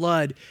with the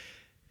blood,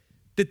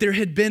 that there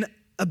had been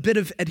a bit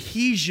of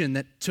adhesion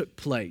that took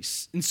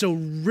place. And so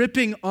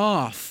ripping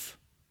off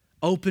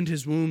opened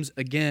his wounds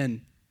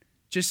again,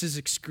 just as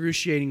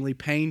excruciatingly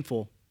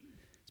painful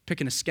as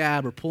picking a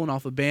scab or pulling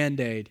off a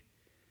Band-Aid.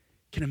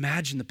 You can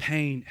imagine the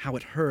pain, how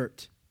it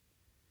hurt.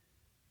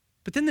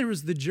 But then there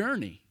was the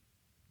journey.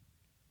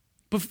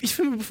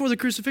 Even before the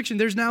crucifixion,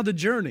 there's now the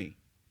journey.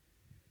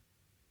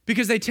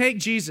 Because they take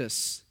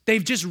Jesus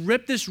They've just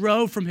ripped this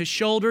robe from his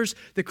shoulders.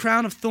 The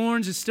crown of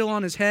thorns is still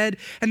on his head.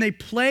 And they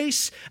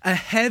place a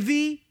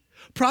heavy,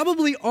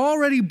 probably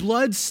already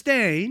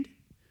blood-stained,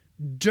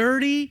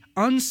 dirty,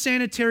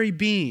 unsanitary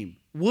beam.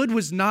 Wood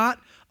was not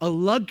a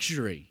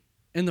luxury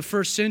in the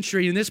first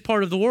century in this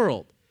part of the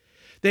world.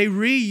 They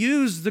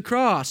reused the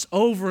cross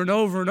over and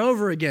over and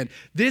over again.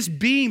 This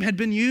beam had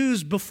been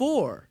used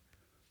before.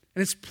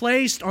 And it's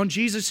placed on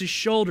Jesus'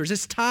 shoulders.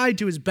 It's tied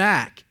to his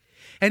back.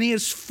 And he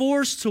is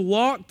forced to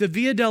walk the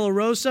Via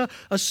Dolorosa,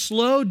 a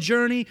slow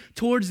journey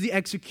towards the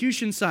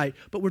execution site.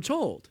 But we're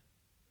told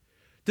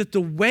that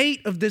the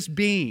weight of this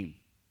beam,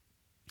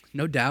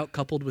 no doubt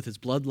coupled with his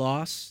blood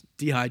loss,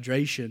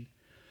 dehydration,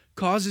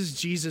 causes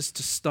Jesus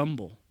to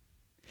stumble.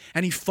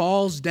 And he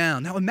falls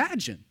down. Now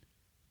imagine,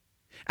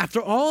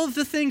 after all of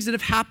the things that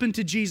have happened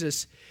to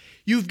Jesus,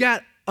 you've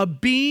got a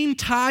beam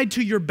tied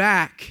to your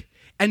back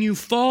and you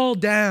fall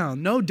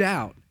down. No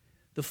doubt,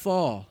 the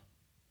fall,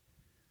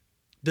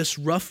 this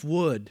rough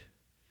wood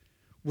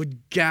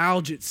would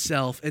gouge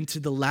itself into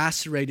the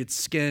lacerated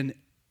skin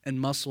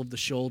and muscle of the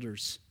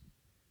shoulders.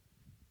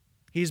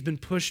 He's been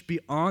pushed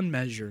beyond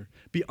measure,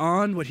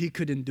 beyond what he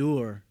could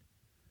endure.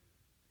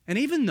 And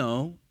even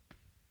though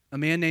a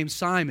man named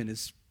Simon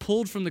is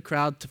pulled from the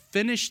crowd to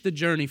finish the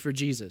journey for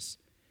Jesus,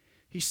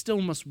 he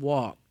still must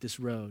walk this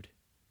road.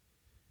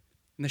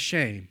 And the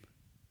shame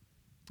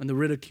and the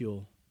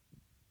ridicule,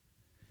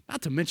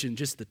 not to mention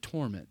just the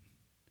torment.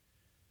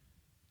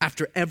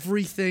 After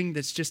everything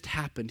that's just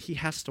happened, he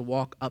has to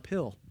walk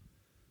uphill.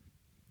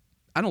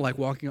 I don't like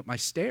walking up my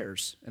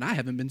stairs, and I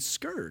haven't been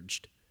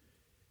scourged.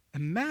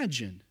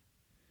 Imagine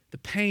the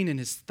pain in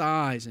his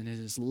thighs and in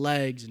his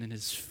legs and in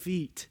his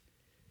feet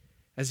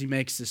as he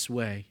makes this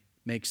way,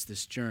 makes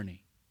this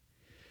journey.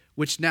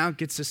 Which now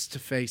gets us to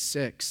phase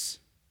 6,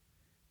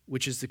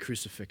 which is the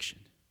crucifixion.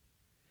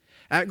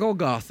 At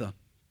Golgotha,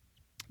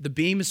 the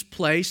beam is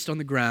placed on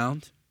the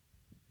ground,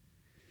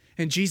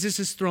 and Jesus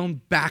is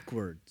thrown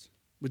backwards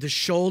with his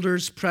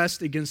shoulders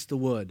pressed against the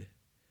wood.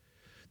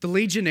 The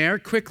legionnaire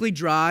quickly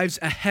drives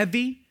a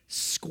heavy,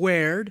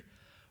 squared,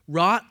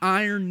 wrought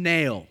iron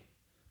nail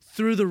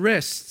through the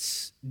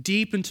wrists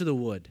deep into the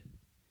wood.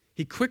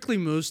 He quickly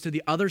moves to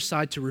the other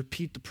side to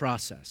repeat the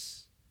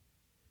process.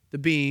 The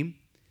beam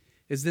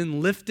is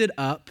then lifted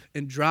up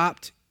and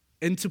dropped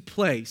into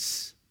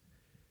place.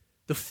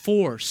 The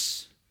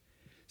force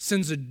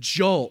sends a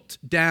jolt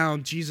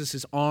down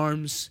Jesus'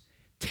 arms,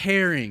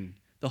 tearing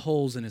the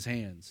holes in his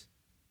hands.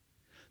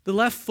 The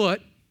left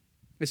foot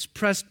is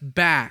pressed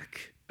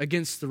back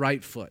against the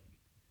right foot.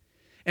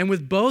 And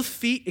with both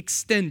feet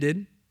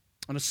extended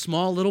on a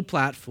small little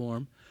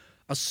platform,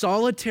 a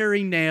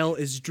solitary nail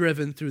is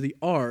driven through the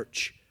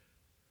arch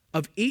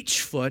of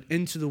each foot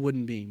into the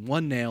wooden beam.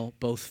 One nail,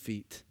 both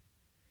feet.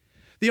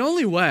 The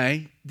only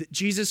way that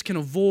Jesus can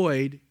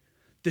avoid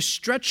the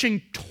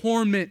stretching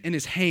torment in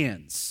his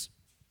hands,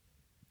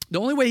 the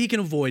only way he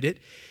can avoid it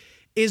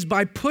is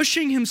by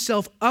pushing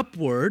himself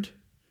upward,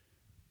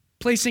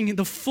 placing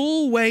the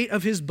full weight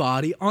of his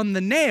body on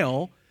the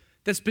nail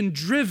that's been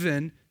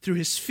driven through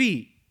his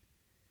feet.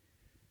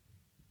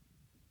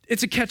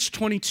 It's a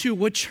catch-22.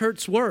 Which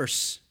hurts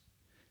worse?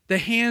 The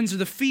hands or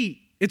the feet?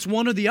 It's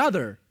one or the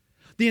other.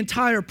 The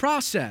entire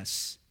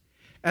process.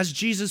 As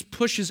Jesus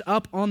pushes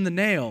up on the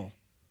nail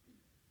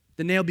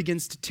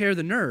begins to tear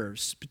the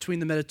nerves between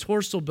the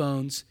metatarsal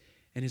bones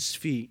and his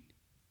feet.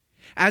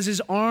 As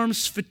his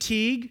arms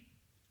fatigue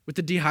with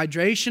the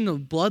dehydration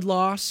of blood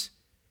loss,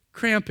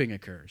 cramping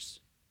occurs.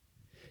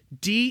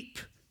 Deep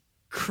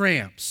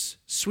cramps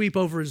sweep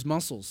over his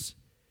muscles,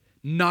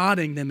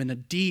 knotting them in a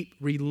deep,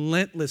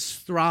 relentless,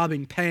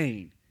 throbbing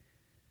pain.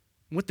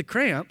 And with the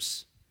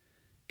cramps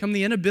come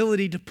the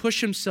inability to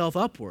push himself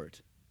upward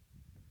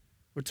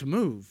or to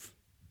move.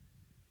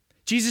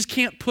 Jesus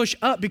can't push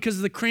up because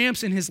of the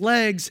cramps in his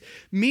legs,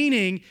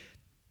 meaning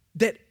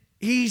that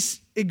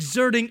he's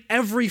exerting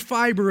every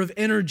fiber of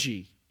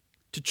energy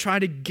to try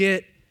to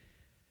get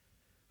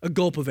a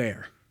gulp of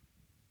air.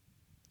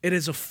 It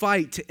is a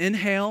fight to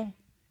inhale,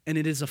 and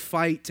it is a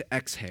fight to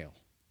exhale.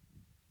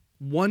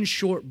 One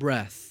short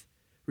breath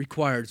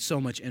required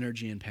so much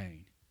energy and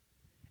pain.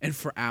 And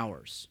for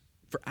hours.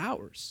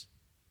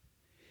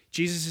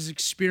 Jesus is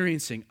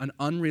experiencing an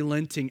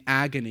unrelenting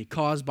agony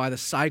caused by the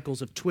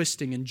cycles of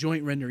twisting and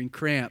joint-rendering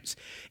cramps,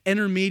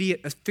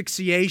 intermediate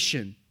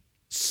asphyxiation,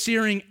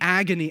 searing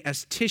agony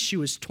as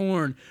tissue is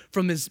torn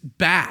from his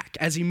back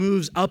as he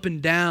moves up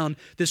and down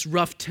this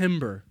rough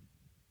timber.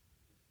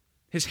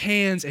 His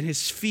hands and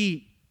his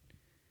feet,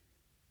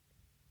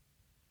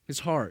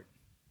 his heart,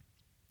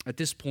 at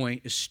this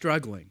point is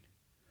struggling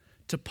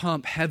to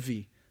pump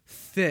heavy,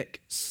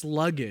 thick,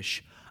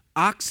 sluggish,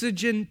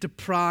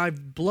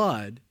 oxygen-deprived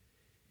blood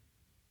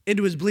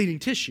into his bleeding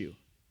tissue.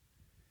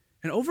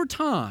 And over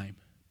time,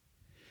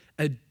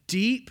 a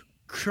deep,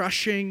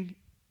 crushing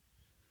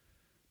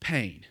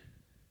pain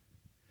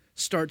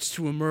starts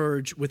to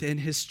emerge within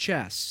his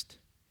chest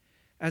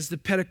as the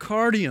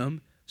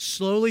pericardium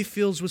slowly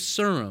fills with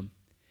serum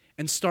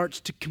and starts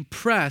to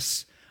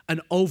compress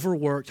an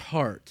overworked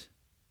heart.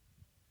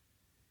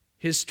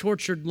 His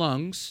tortured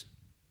lungs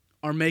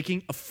are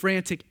making a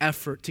frantic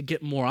effort to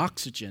get more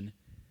oxygen,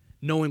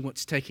 knowing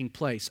what's taking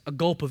place. A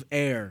gulp of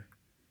air.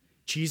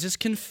 Jesus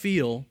can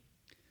feel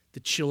the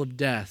chill of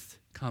death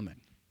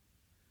coming.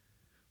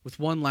 With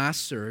one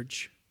last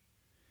surge,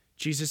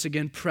 Jesus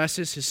again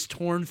presses his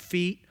torn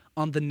feet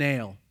on the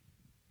nail.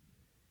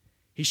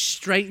 He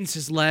straightens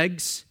his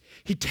legs.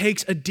 He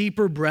takes a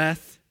deeper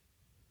breath,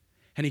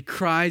 and he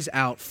cries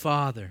out,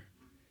 "Father,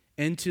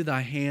 into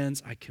thy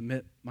hands I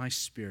commit my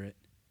spirit."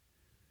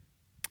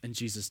 And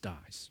Jesus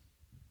dies.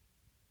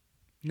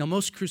 Now,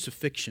 most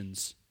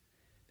crucifixions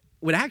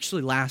would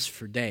actually last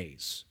for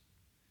days.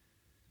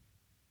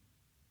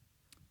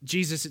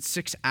 Jesus at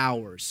 6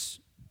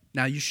 hours.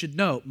 Now, you should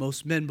note,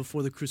 most men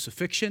before the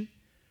crucifixion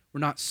were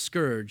not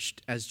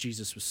scourged as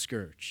Jesus was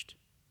scourged.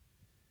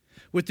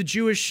 With the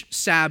Jewish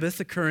Sabbath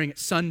occurring at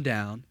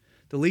sundown,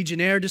 the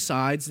legionnaire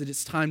decides that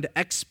it's time to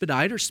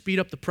expedite or speed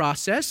up the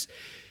process.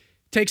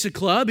 Takes a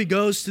club, he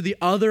goes to the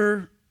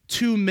other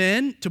 2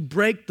 men to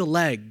break the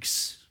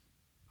legs.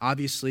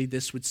 Obviously,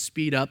 this would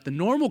speed up the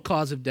normal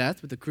cause of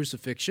death with the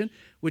crucifixion,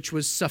 which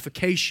was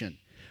suffocation.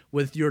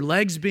 With your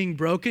legs being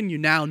broken, you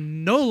now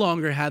no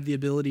longer have the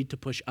ability to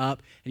push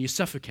up, and you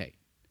suffocate.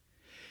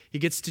 He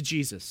gets to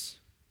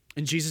Jesus,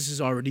 and Jesus is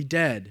already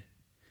dead.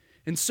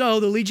 And so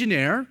the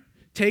legionnaire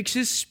takes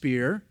his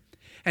spear,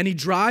 and he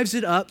drives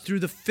it up through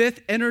the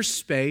 5th inner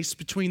space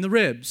between the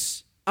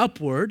ribs,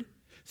 upward,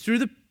 through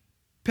the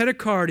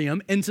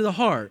pericardium, into the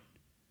heart.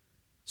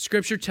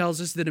 Scripture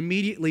tells us that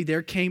immediately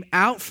there came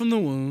out from the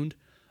wound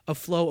a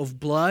flow of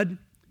blood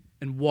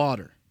and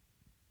water.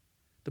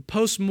 The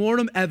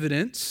post-mortem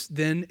evidence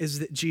then is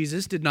that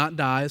Jesus did not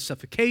die of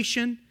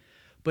suffocation,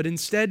 but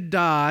instead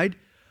died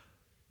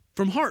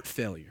from heart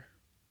failure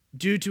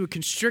due to a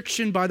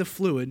constriction by the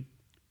fluid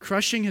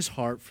crushing his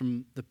heart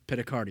from the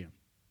pericardium.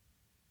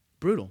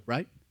 Brutal,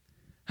 right?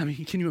 I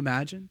mean, can you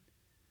imagine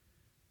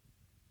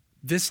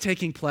this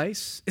taking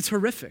place? It's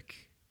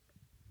horrific.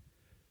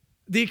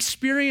 The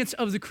experience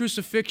of the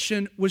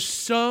crucifixion was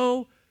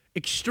so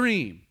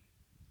extreme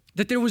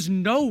that there was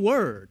no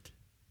word.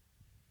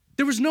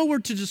 There was no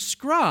word to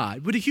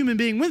describe what a human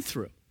being went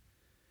through.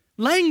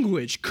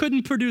 Language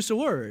couldn't produce a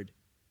word.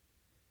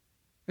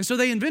 And so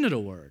they invented a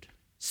word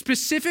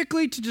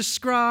specifically to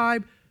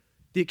describe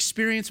the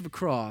experience of a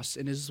cross,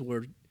 and is the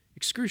word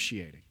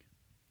excruciating.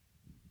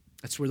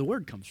 That's where the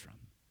word comes from.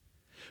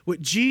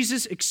 What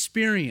Jesus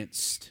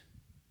experienced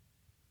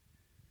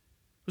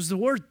was the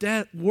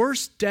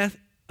worst death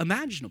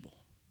imaginable.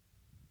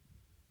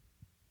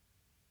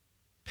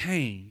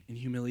 Pain and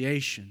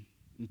humiliation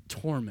and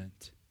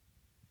torment.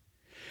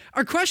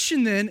 Our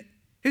question then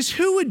is,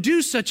 who would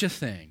do such a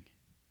thing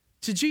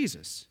to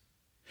Jesus?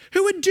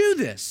 Who would do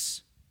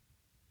this?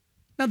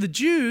 Now the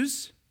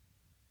Jews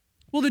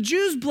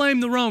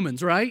blamed the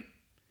Romans, right?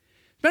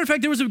 Matter of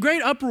fact, there was a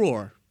great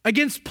uproar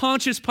against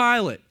Pontius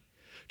Pilate,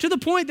 to the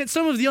point that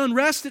some of the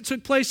unrest that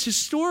took place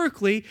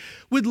historically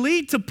would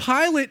lead to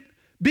Pilate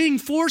being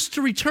forced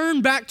to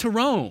return back to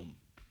Rome.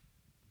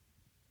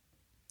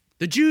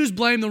 The Jews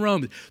blamed the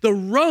Romans. The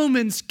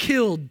Romans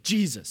killed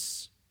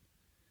Jesus.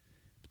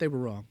 But they were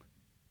wrong.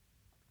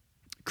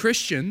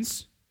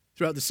 Christians,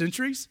 throughout the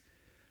centuries,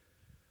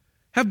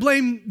 have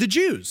blamed the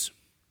Jews.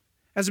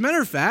 As a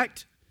matter of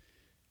fact,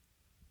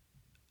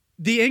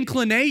 the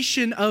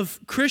inclination of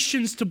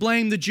Christians to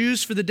blame the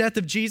Jews for the death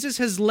of Jesus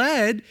has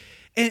led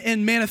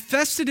and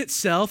manifested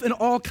itself in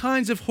all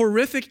kinds of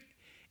horrific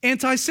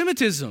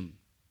anti-Semitism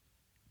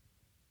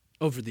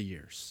over the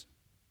years.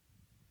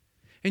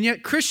 And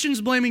yet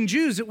Christians blaming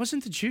Jews, it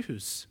wasn't the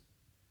Jews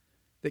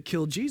that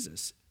killed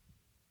Jesus.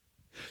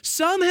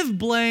 Some have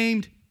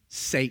blamed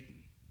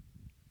Satan,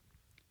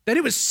 that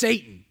it was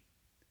Satan.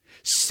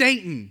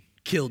 Satan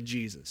killed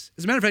Jesus.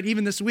 As a matter of fact,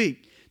 even this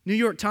week, New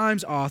York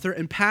Times author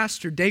and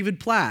pastor David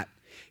Platt,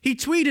 he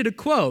tweeted a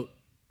quote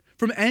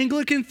from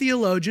Anglican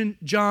theologian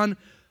John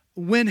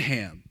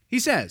Wenham. He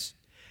says,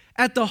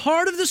 "At the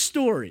heart of the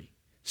story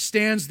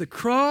stands the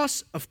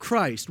cross of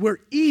Christ, where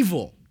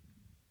evil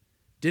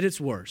did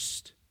its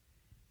worst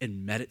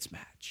and met its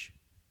match."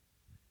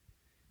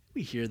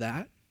 We hear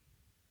that.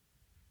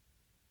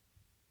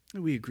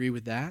 We agree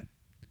with that.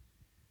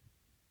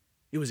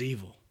 It was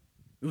evil.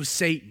 It was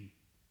Satan.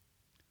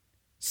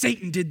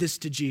 Satan did this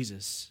to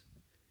Jesus.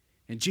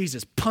 And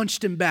Jesus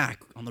punched him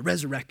back on the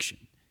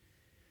resurrection.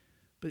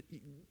 But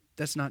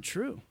that's not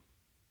true.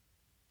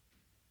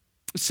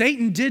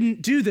 Satan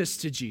didn't do this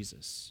to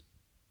Jesus.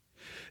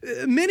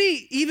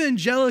 Many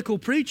evangelical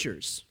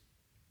preachers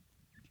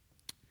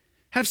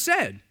have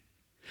said,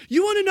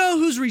 you want to know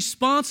who's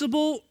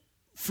responsible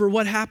for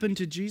what happened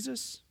to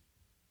Jesus?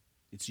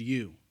 It's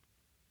you.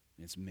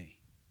 It's me.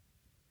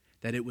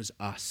 That it was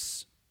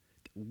us.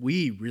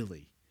 We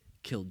really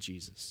killed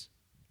Jesus.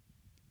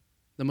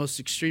 The most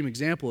extreme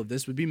example of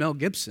this would be Mel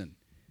Gibson.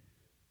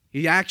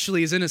 He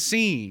actually is in a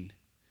scene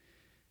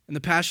in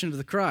The Passion of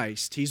the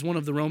Christ. He's one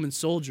of the Roman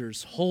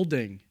soldiers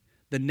holding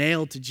the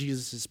nail to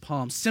Jesus'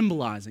 palm,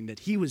 symbolizing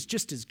that he was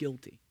just as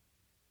guilty.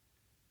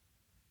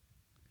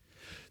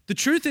 The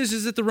truth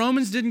is that the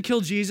Romans didn't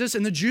kill Jesus,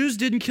 and the Jews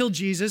didn't kill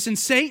Jesus, and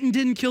Satan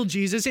didn't kill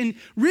Jesus, and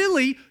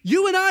really,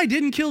 you and I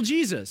didn't kill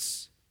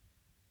Jesus.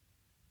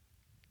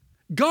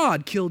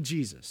 God killed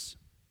Jesus.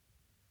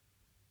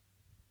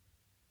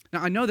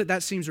 Now, I know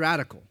that seems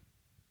radical.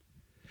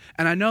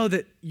 And I know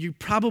that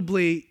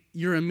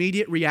your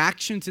immediate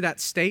reaction to that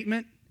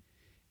statement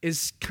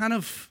is kind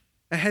of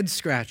a head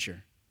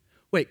scratcher.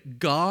 Wait,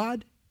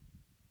 God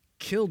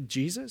killed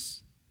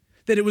Jesus?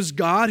 That it was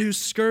God who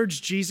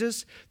scourged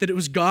Jesus? That it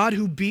was God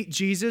who beat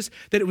Jesus?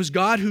 That it was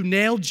God who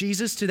nailed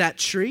Jesus to that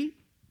tree?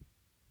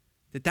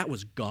 That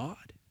was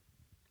God?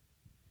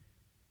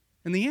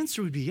 And the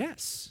answer would be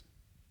yes.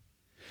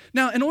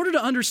 Now, in order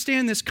to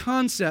understand this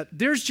concept,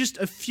 there's just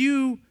a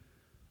few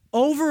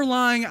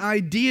overlying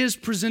ideas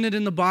presented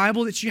in the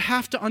Bible that you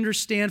have to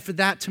understand for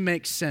that to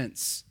make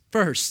sense.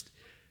 First,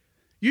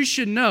 you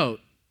should note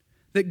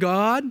that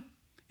God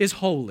is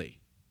holy.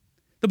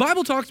 The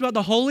Bible talks about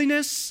the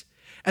holiness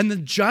and the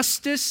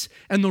justice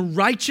and the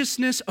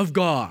righteousness of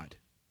God.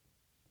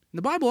 And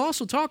the Bible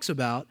also talks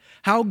about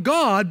how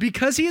God,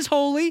 because he is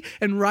holy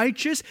and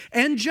righteous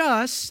and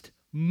just,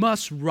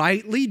 must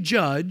rightly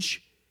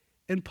judge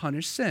and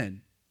punish sin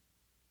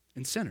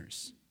and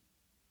sinners.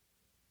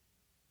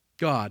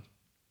 God,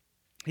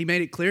 he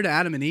made it clear to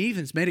Adam and Eve,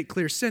 and it's made it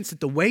clear since,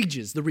 that the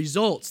wages, the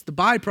results, the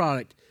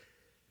byproduct,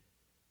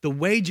 the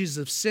wages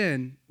of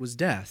sin was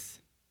death.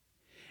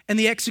 And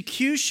the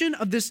execution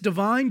of this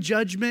divine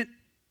judgment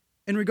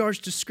in regards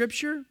to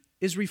Scripture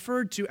is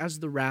referred to as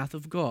the wrath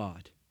of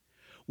God,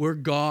 where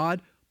God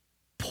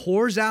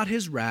pours out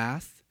his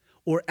wrath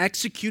or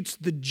executes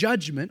the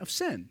judgment of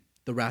sin,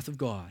 the wrath of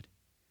God.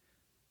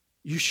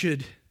 You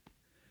should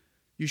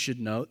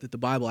note that the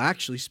Bible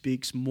actually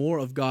speaks more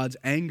of God's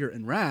anger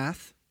and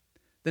wrath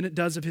than it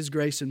does of his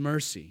grace and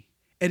mercy.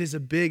 It is a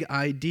big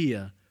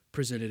idea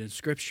presented in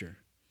Scripture.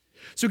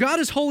 So God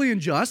is holy and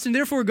just, and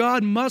therefore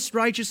God must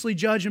righteously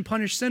judge and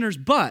punish sinners,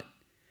 but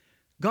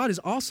God is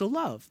also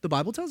love. The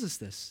Bible tells us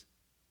this.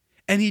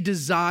 And he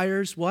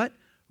desires what?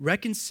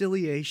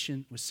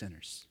 Reconciliation with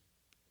sinners.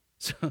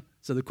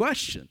 So the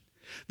question,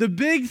 the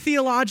big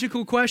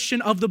theological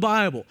question of the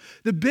Bible,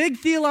 the big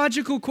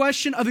theological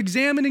question of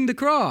examining the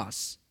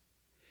cross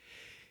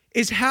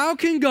is, how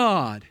can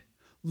God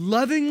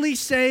lovingly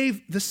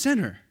save the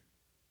sinner,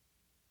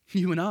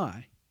 you and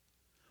I,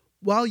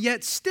 while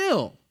yet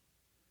still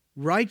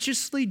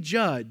righteously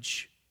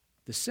judge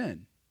the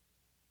sin?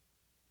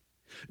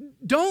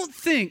 Don't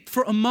think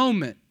for a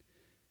moment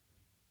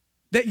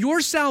that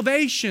your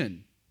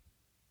salvation,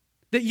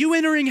 that you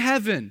entering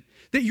heaven,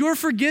 that your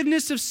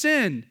forgiveness of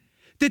sin,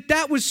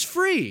 that was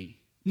free.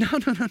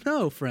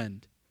 No,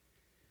 friend.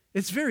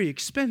 It's very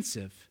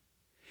expensive.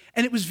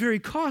 And it was very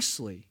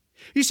costly.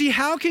 You see,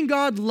 how can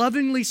God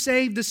lovingly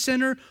save the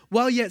sinner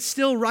while yet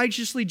still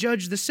righteously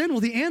judge the sin?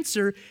 Well, the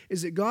answer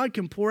is that God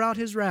can pour out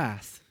his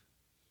wrath.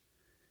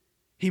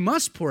 He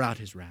must pour out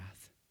his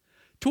wrath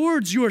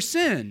towards your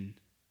sin,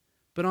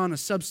 but on a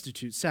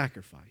substitute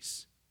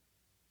sacrifice.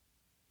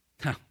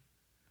 Now,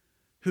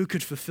 who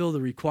could fulfill the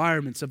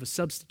requirements of a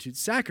substitute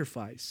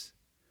sacrifice?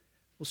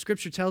 Well,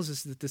 Scripture tells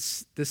us that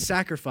this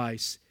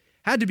sacrifice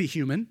had to be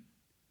human.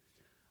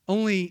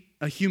 Only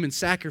a human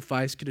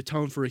sacrifice could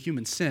atone for a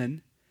human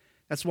sin.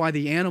 That's why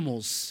the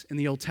animals in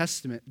the Old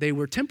Testament, they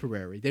were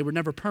temporary. They were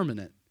never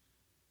permanent.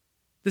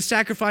 The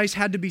sacrifice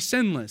had to be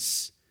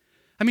sinless.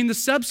 I mean, the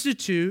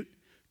substitute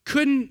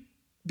couldn't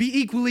be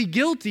equally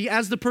guilty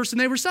as the person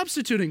they were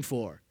substituting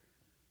for.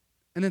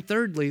 And then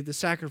thirdly, the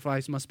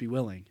sacrifice must be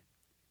willing.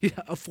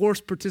 A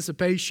forced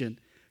participation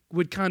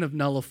would kind of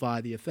nullify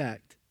the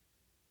effect.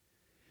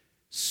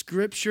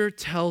 Scripture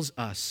tells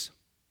us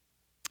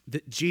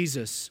that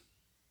Jesus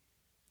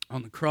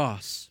on the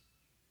cross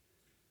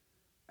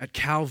at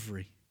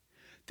Calvary,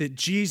 that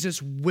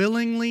Jesus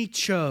willingly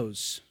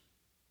chose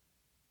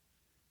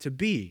to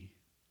be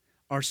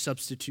our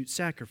substitute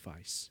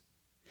sacrifice.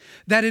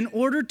 That in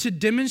order to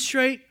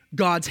demonstrate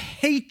God's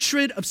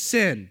hatred of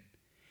sin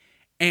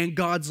and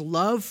God's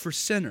love for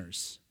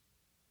sinners,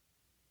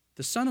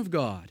 the Son of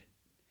God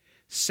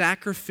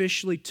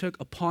sacrificially took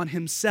upon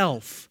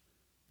himself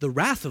the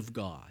wrath of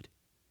God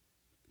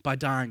by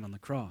dying on the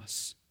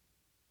cross.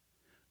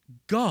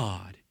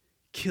 God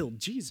killed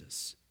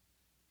Jesus.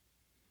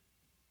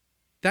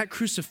 That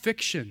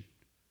crucifixion,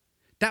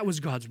 that was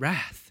God's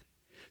wrath.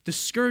 The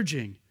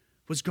scourging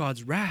was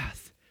God's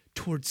wrath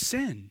towards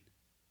sin.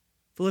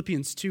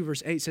 Philippians 2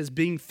 verse 8 says,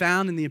 being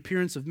found in the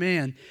appearance of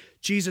man,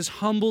 Jesus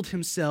humbled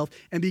himself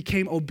and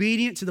became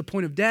obedient to the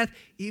point of death,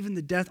 even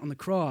the death on the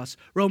cross.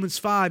 Romans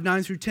 5,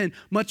 9 through 10,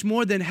 much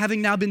more than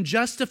having now been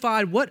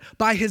justified, what?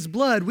 By his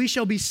blood, we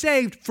shall be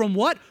saved from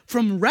what?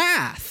 From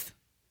wrath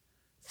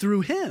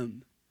through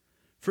him.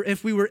 For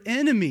if we were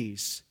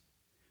enemies,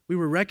 we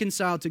were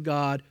reconciled to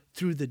God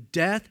through the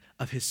death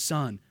of his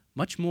Son.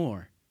 Much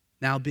more,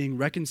 now being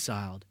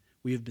reconciled,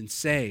 we have been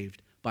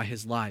saved by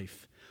his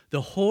life.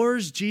 The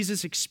horrors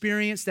Jesus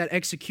experienced that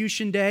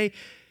execution day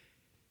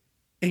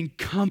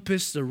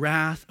encompass the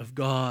wrath of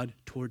God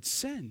towards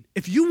sin.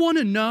 If you want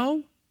to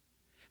know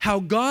how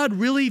God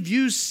really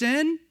views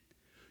sin,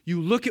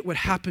 you look at what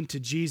happened to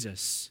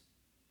Jesus,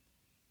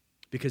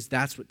 because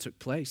that's what took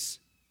place.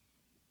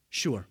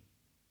 Sure.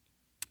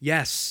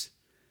 Yes,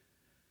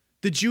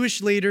 the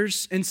Jewish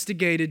leaders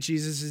instigated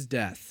Jesus'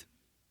 death.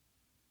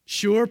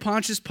 Sure,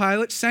 Pontius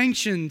Pilate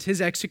sanctioned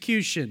his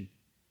execution.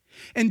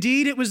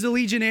 Indeed, it was the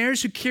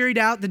legionnaires who carried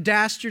out the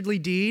dastardly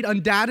deed.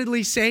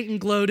 Undoubtedly, Satan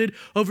gloated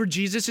over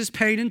Jesus'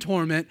 pain and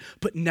torment,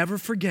 but never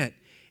forget,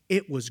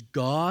 it was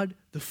God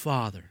the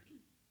Father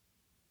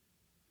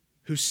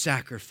who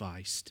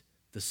sacrificed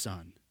the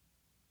Son.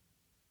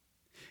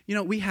 You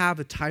know, we have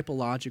a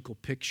typological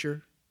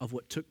picture of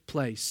what took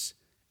place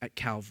at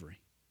Calvary.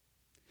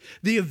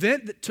 The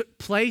event that took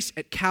place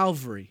at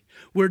Calvary,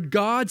 where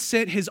God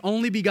sent his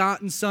only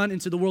begotten Son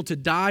into the world to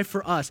die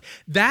for us,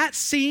 that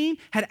scene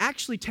had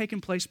actually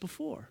taken place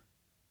before,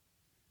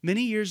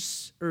 many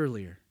years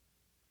earlier.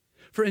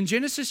 For in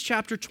Genesis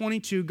chapter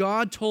 22,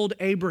 God told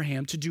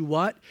Abraham to do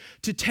what?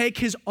 To take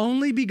his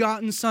only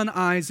begotten son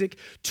Isaac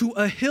to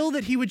a hill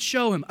that he would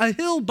show him. A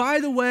hill, by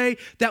the way,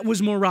 that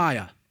was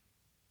Moriah.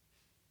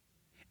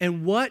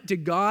 And what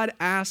did God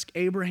ask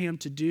Abraham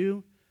to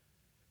do?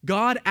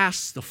 God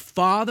asks the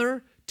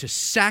Father to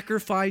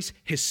sacrifice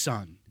his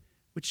son,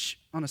 which,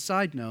 on a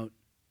side note,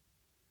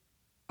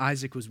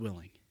 Isaac was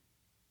willing.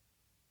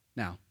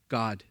 Now,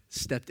 God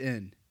stepped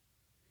in.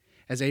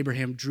 As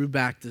Abraham drew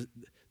back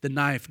the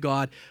knife,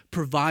 God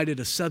provided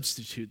a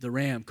substitute, the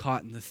ram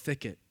caught in the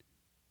thicket.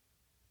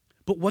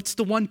 But what's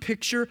the one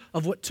picture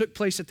of what took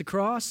place at the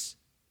cross?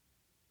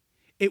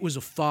 It was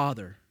a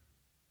father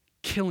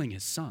killing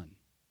his son.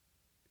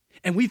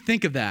 And we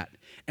think of that,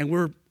 and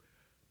we're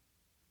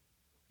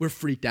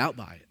freaked out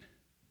by it.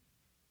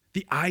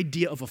 The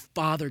idea of a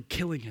father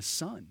killing his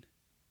son.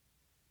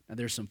 Now,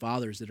 there's some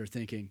fathers that are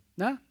thinking,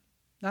 nah,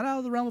 not out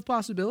of the realm of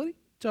possibility.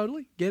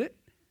 Totally, get it?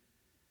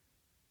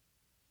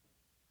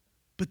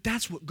 But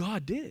that's what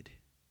God did.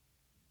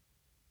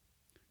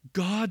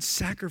 God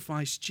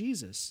sacrificed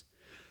Jesus.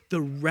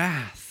 The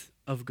wrath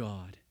of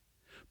God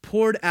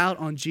poured out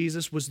on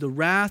Jesus was the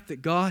wrath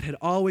that God had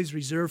always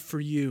reserved for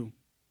you.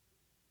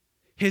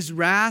 His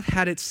wrath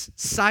had its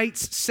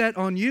sights set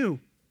on you.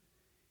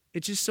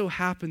 It just so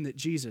happened that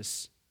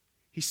Jesus,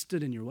 he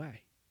stood in your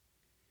way,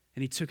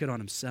 and he took it on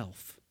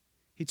himself.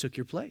 He took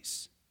your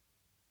place.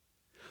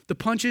 The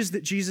punches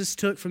that Jesus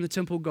took from the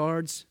temple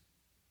guards,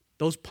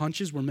 those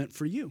punches were meant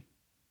for you,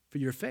 for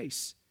your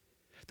face.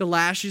 The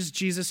lashes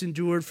Jesus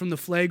endured from the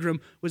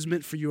flagrum was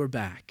meant for your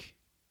back,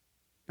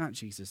 not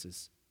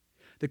Jesus's.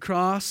 The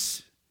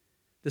cross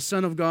the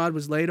Son of God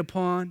was laid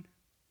upon,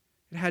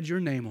 it had your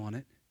name on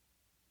it.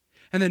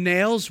 And the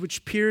nails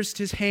which pierced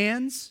his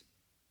hands,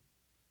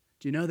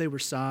 do you know they were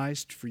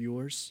sized for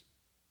yours?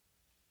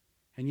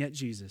 And yet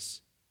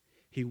Jesus,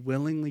 he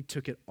willingly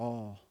took it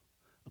all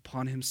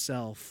upon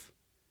himself.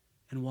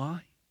 And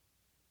why?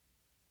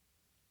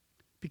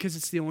 Because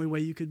it's the only way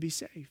you could be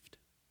saved.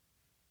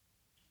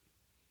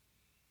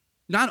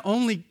 Not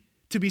only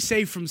to be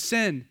saved from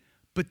sin,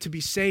 but to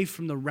be saved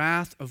from the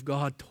wrath of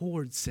God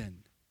towards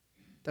sin.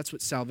 That's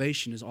what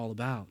salvation is all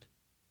about.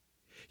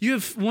 You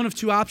have one of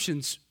two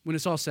options when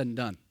it's all said and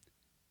done.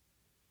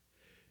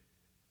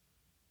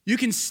 You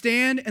can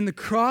stand in the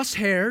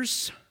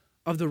crosshairs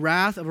of the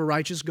wrath of a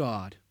righteous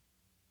God,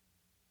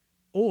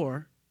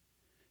 or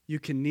you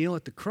can kneel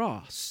at the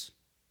cross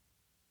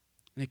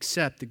and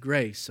accept the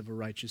grace of a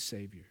righteous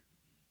Savior.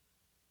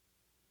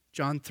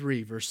 John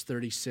 3, verse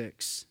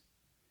 36.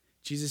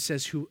 Jesus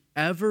says,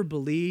 whoever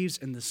believes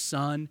in the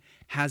Son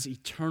has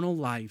eternal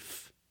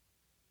life,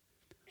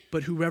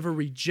 but whoever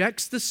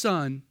rejects the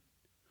Son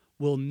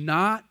will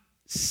not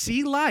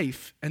see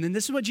life. And then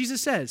this is what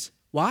Jesus says.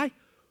 Why?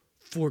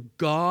 For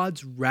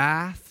God's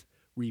wrath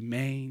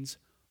remains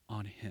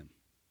on him.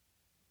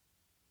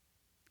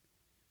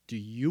 Do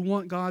you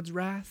want God's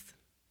wrath?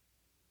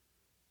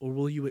 Or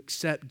will you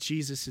accept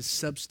Jesus'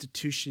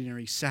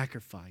 substitutionary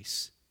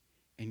sacrifice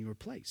in your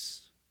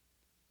place?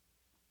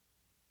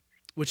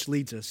 Which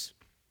leads us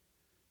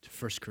to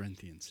 1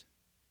 Corinthians.